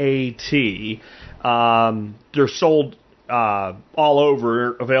 They're sold all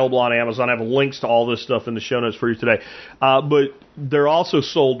over, available on Amazon. I have links to all this stuff in the show notes for you today. But they're also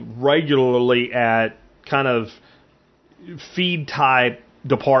sold regularly at kind of feed-type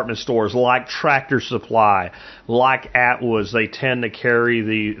department stores like Tractor Supply, like Atwood's. They tend to carry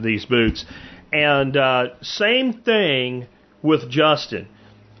these boots. And same thing with Justin.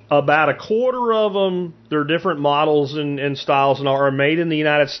 About a quarter of them, they're different models and styles, and are made in the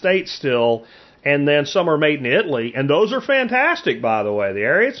United States still. And then some are made in Italy, and those are fantastic, by the way. The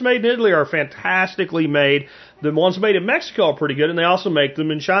Ariats made in Italy are fantastically made. The ones made in Mexico are pretty good, and they also make them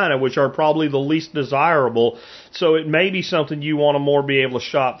in China, which are probably the least desirable. So it may be something you want to more be able to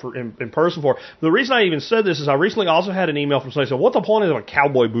shop for in person for. The reason I even said this is I recently also had an email from somebody saying, "What the point of a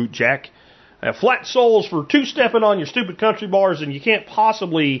cowboy boot, Jack? Flat soles for two-stepping on your stupid country bars, and you can't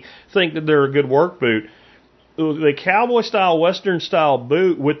possibly think that they're a good work boot." The cowboy-style, Western-style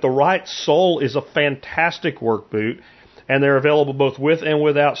boot with the right sole is a fantastic work boot. And they're available both with and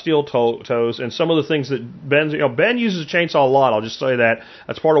without steel toes. And some of the things that Ben uses a chainsaw a lot. I'll just say that.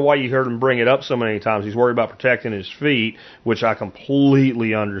 That's part of why you heard him bring it up so many times. He's worried about protecting his feet, which I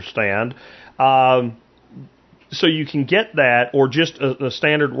completely understand. So you can get that, or just a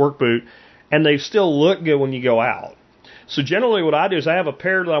standard work boot, and they still look good when you go out. So generally what I do is I have a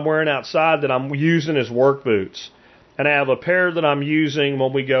pair that I'm wearing outside that I'm using as work boots. And I have a pair that I'm using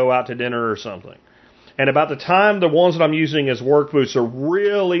when we go out to dinner or something. And about the time the ones that I'm using as work boots are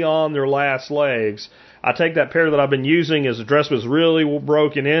really on their last legs, I take that pair that I've been using as a dress was really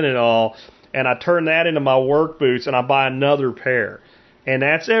broken in and all, and I turn that into my work boots, and I buy another pair. And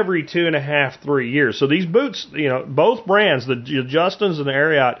that's every 2.5, 3 years. So these boots, both brands, the Justins and the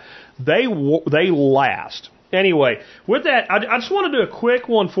Ariat, they last. Anyway, with that, I just want to do a quick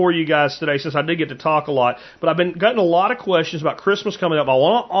one for you guys today, since I did get to talk a lot. But I've been getting a lot of questions about Christmas coming up. I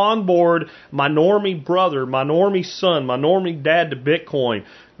want to onboard my normie brother, my normie son, my normie dad to Bitcoin.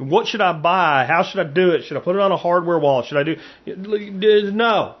 What should I buy? How should I do it? Should I put it on a hardware wallet? Should I do?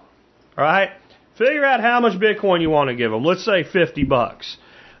 No. All right? Figure out how much Bitcoin you want to give them. Let's say $50.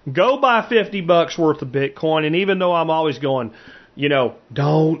 Go buy $50 worth of Bitcoin. And even though I'm always going,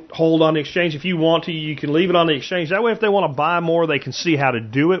 don't hold on the exchange. If you want to, you can leave it on the exchange. That way, if they want to buy more, they can see how to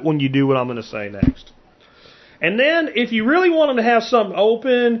do it when you do what I'm going to say next. And then, if you really want them to have something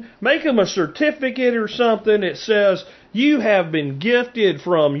open, make them a certificate or something that says, you have been gifted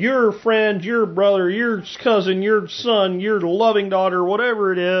from your friend, your brother, your cousin, your son, your loving daughter,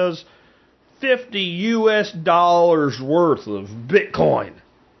 whatever it is, $50 worth of Bitcoin.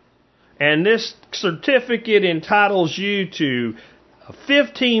 And this certificate entitles you to a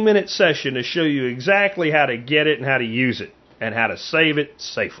 15-minute session to show you exactly how to get it and how to use it and how to save it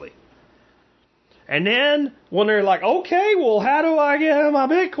safely. And then when they're like, okay, well, how do I get my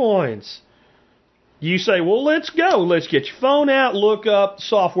Bitcoins? You say, well, let's go. Let's get your phone out, look up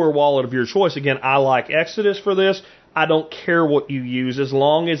software wallet of your choice. Again, I like Exodus for this. I don't care what you use as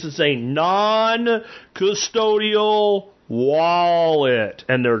long as it's a non-custodial wallet,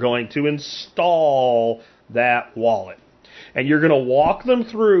 and they're going to install that wallet. And you're going to walk them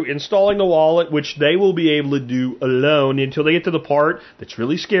through installing the wallet, which they will be able to do alone until they get to the part that's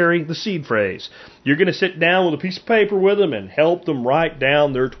really scary, the seed phrase. You're going to sit down with a piece of paper with them and help them write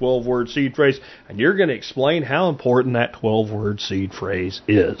down their 12-word seed phrase, and you're going to explain how important that 12-word seed phrase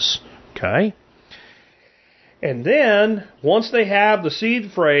is. Okay? And then, once they have the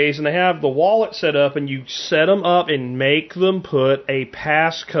seed phrase and they have the wallet set up, and you set them up and make them put a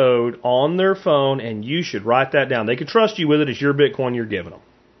passcode on their phone, and you should write that down. They can trust you with it. It's your Bitcoin you're giving them.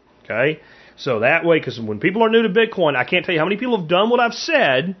 Okay? So that way, because when people are new to Bitcoin, I can't tell you how many people have done what I've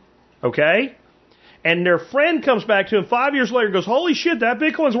said, okay? And their friend comes back to them 5 years later and goes, holy shit, that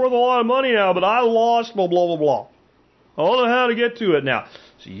Bitcoin's worth a lot of money now, but I lost blah, blah, blah, blah. I don't know how to get to it now.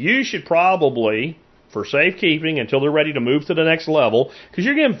 So you should probably, for safekeeping until they're ready to move to the next level, because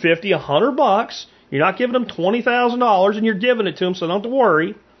you're giving $50, $100, you're not giving them $20,000, and you're giving it to them, so don't have to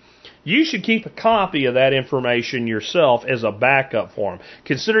worry. You should keep a copy of that information yourself as a backup for them.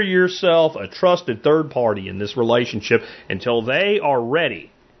 Consider yourself a trusted third party in this relationship until they are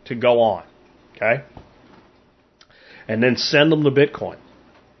ready to go on. Okay? And then send them the Bitcoin.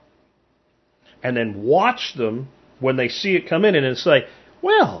 And then watch them when they see it come in and then say,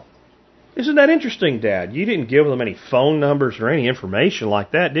 well, isn't that interesting, Dad? You didn't give them any phone numbers or any information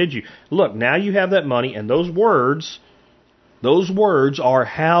like that, did you? Look, now you have that money, and those words are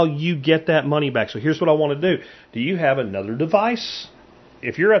how you get that money back. So here's what I want to do. Do you have another device?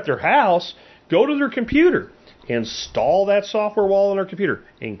 If you're at their house, go to their computer. Install that software wallet on their computer.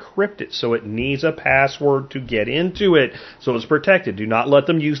 Encrypt it so it needs a password to get into it so it's protected. Do not let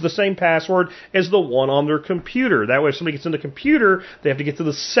them use the same password as the one on their computer. That way if somebody gets in the computer, they have to get to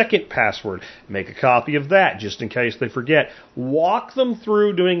the second password. Make a copy of that just in case they forget. Walk them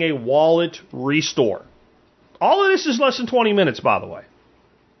through doing a wallet restore. All of this is less than 20 minutes, by the way.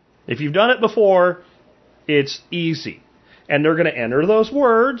 If you've done it before, it's easy. And they're going to enter those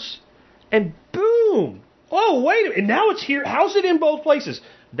words, and boom! Oh, wait a minute. And now it's here. How's it in both places?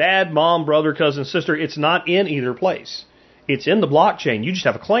 Dad, mom, brother, cousin, sister. It's not in either place. It's in the blockchain. You just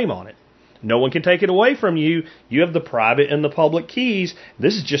have a claim on it. No one can take it away from you. You have the private and the public keys.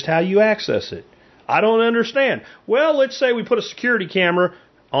 This is just how you access it. I don't understand. Well, let's say we put a security camera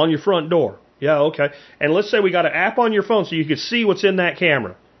on your front door. Yeah, okay. And let's say we got an app on your phone so you could see what's in that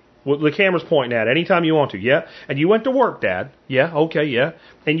camera. What the camera's pointing at anytime you want to, yeah? And you went to work, Dad. Yeah, okay, yeah.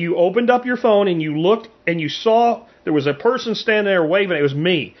 And you opened up your phone and you looked and you saw there was a person standing there waving. It was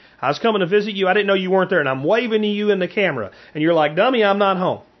me. I was coming to visit you. I didn't know you weren't there. And I'm waving to you in the camera. And you're like, dummy, I'm not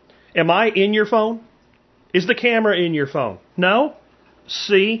home. Am I in your phone? Is the camera in your phone? No.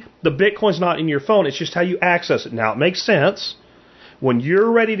 See, the Bitcoin's not in your phone. It's just how you access it. Now, it makes sense. When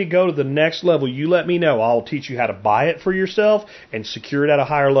you're ready to go to the next level, you let me know. I'll teach you how to buy it for yourself and secure it at a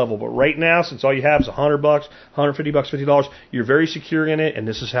higher level. But right now, since all you have is $100, $150, $50, you're very secure in it, and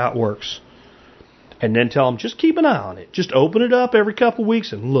this is how it works. And then tell them, just keep an eye on it. Just open it up every couple of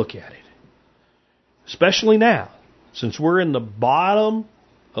weeks and look at it. Especially now, since we're in the bottom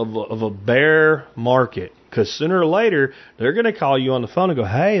of a bear market. Because sooner or later, they're going to call you on the phone and go,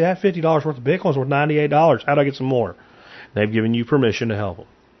 hey, that $50 worth of Bitcoin's worth $98. How do I get some more? They've given you permission to help them.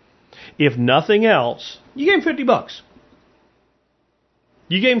 If nothing else, you gave them $50.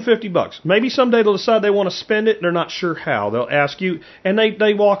 You gave them $50. Maybe someday they'll decide they want to spend it. They're not sure how. They'll ask you, and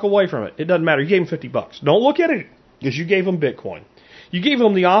they walk away from it. It doesn't matter. You gave them $50. Don't look at it because you gave them Bitcoin. You gave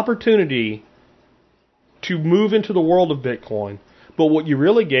them the opportunity to move into the world of Bitcoin. But what you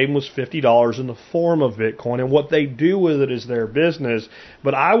really gave them was $50 in the form of Bitcoin. And what they do with it is their business.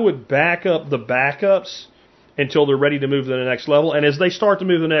 But I would back up the backups until they're ready to move to the next level. And as they start to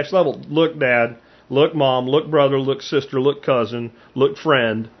move to the next level, look, Dad, look, Mom, look, brother, look, sister, look, cousin, look,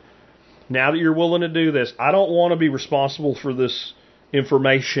 friend. Now that you're willing to do this, I don't want to be responsible for this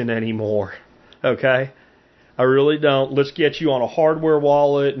information anymore. Okay? I really don't. Let's get you on a hardware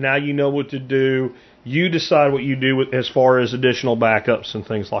wallet. Now you know what to do. You decide what you do with, as far as additional backups and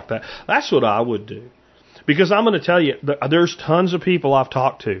things like that. That's what I would do. Because I'm going to tell you, there's tons of people I've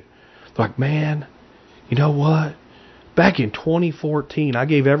talked to. They're like, man, you know what? Back in 2014, I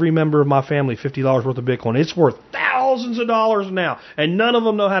gave every member of my family $50 worth of Bitcoin. It's worth thousands of dollars now, and none of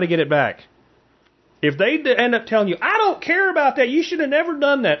them know how to get it back. If they end up telling you, I don't care about that, you should have never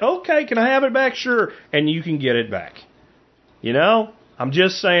done that. Okay, can I have it back? Sure. And you can get it back. You know? I'm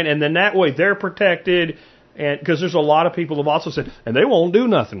just saying, and then that way they're protected, and because there's a lot of people have also said, and they won't do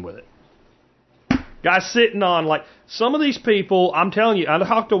nothing with it. Guys sitting on, like, some of these people, I'm telling you, I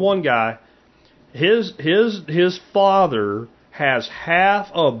talked to one guy, his father has half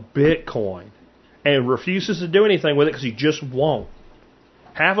a Bitcoin and refuses to do anything with it because he just won't.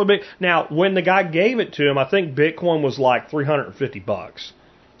 Half a bit. Now, when the guy gave it to him, I think Bitcoin was like $350.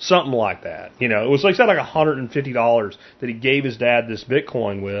 Something like that. You know, it was like $150 that he gave his dad this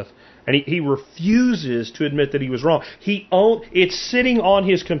Bitcoin with, and he refuses to admit that he was wrong. It's sitting on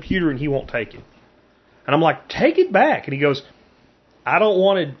his computer and he won't take it. And I'm like, take it back. And he goes, I don't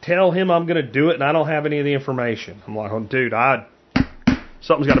want to tell him I'm going to do it, and I don't have any of the information. I'm like, oh, dude,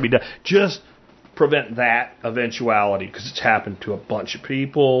 something's got to be done. Just prevent that eventuality, because it's happened to a bunch of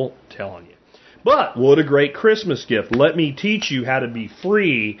people. I'm telling you. But what a great Christmas gift. Let me teach you how to be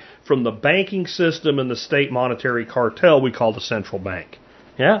free from the banking system and the state monetary cartel we call the central bank.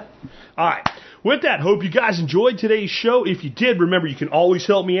 Yeah? All right. With that, hope you guys enjoyed today's show. If you did, remember you can always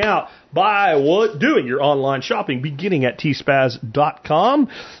help me out by doing your online shopping, beginning at tspaz.com.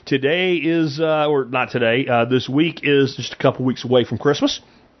 Today is, or not today, this week is just a couple weeks away from Christmas.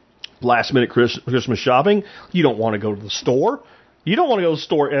 Last minute Christmas shopping. You don't want to go to the store. You don't want to go to the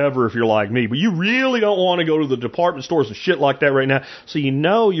store ever if you're like me, but you really don't want to go to the department stores and shit like that right now. So you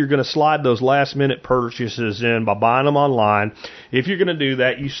know you're going to slide those last-minute purchases in by buying them online. If you're going to do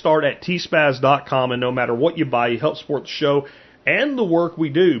that, you start at tspaz.com, and no matter what you buy, you help support the show and the work we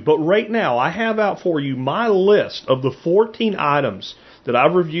do. But right now, I have out for you my list of the 14 items that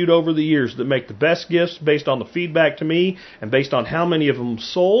I've reviewed over the years that make the best gifts based on the feedback to me and based on how many of them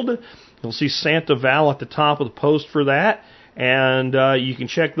sold. You'll see Santa Val at the top of the post for that. And you can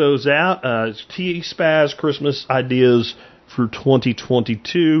check those out. It's T-Spaz Christmas Ideas for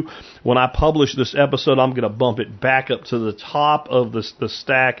 2022. When I publish this episode, I'm going to bump it back up to the top of the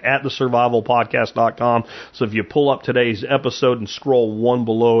stack at thesurvivalpodcast.com. So if you pull up today's episode and scroll one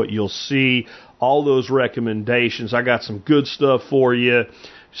below it, you'll see all those recommendations. I got some good stuff for you.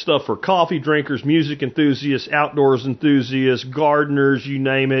 Stuff for coffee drinkers, music enthusiasts, outdoors enthusiasts, gardeners, you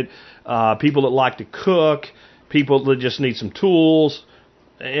name it. People that like to cook. People that just need some tools,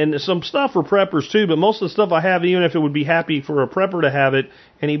 and some stuff for preppers too, but most of the stuff I have, even if it would be happy for a prepper to have it,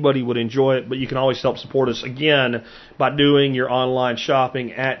 anybody would enjoy it. But you can always help support us, again, by doing your online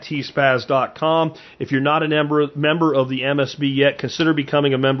shopping at tspaz.com. If you're not a member of the MSB yet, consider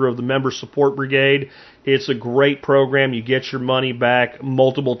becoming a member of the Member Support Brigade. It's a great program. You get your money back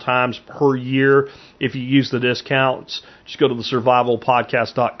multiple times per year if you use the discounts. Just go to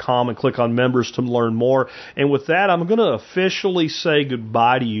thesurvivalpodcast.com and click on members to learn more. And with that, I'm going to officially say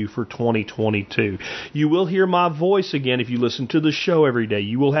goodbye to you for 2022. You will hear my voice again if you listen to the show every day.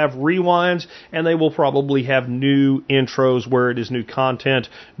 You will have rewinds, and they will probably have new intros where it is new content.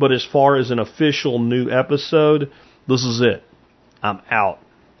 But as far as an official new episode, this is it. I'm out.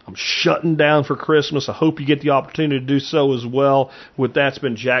 I'm shutting down for Christmas. I hope you get the opportunity to do so as well. With that, it's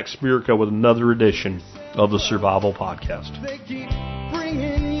been Jack Spirko with another edition of the Survival Podcast. They keep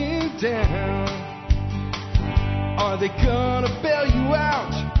bringing you down. Are they gonna bail you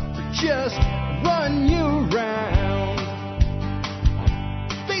out or just run you around?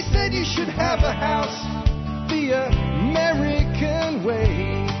 They said you should have a house the American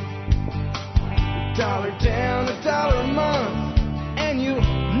way. $1 down, $1 a month, and you'll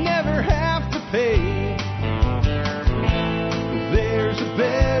never have to pay. There's a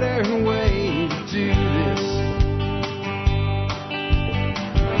better way to do this.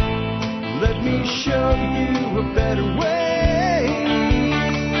 Let me show you a better way.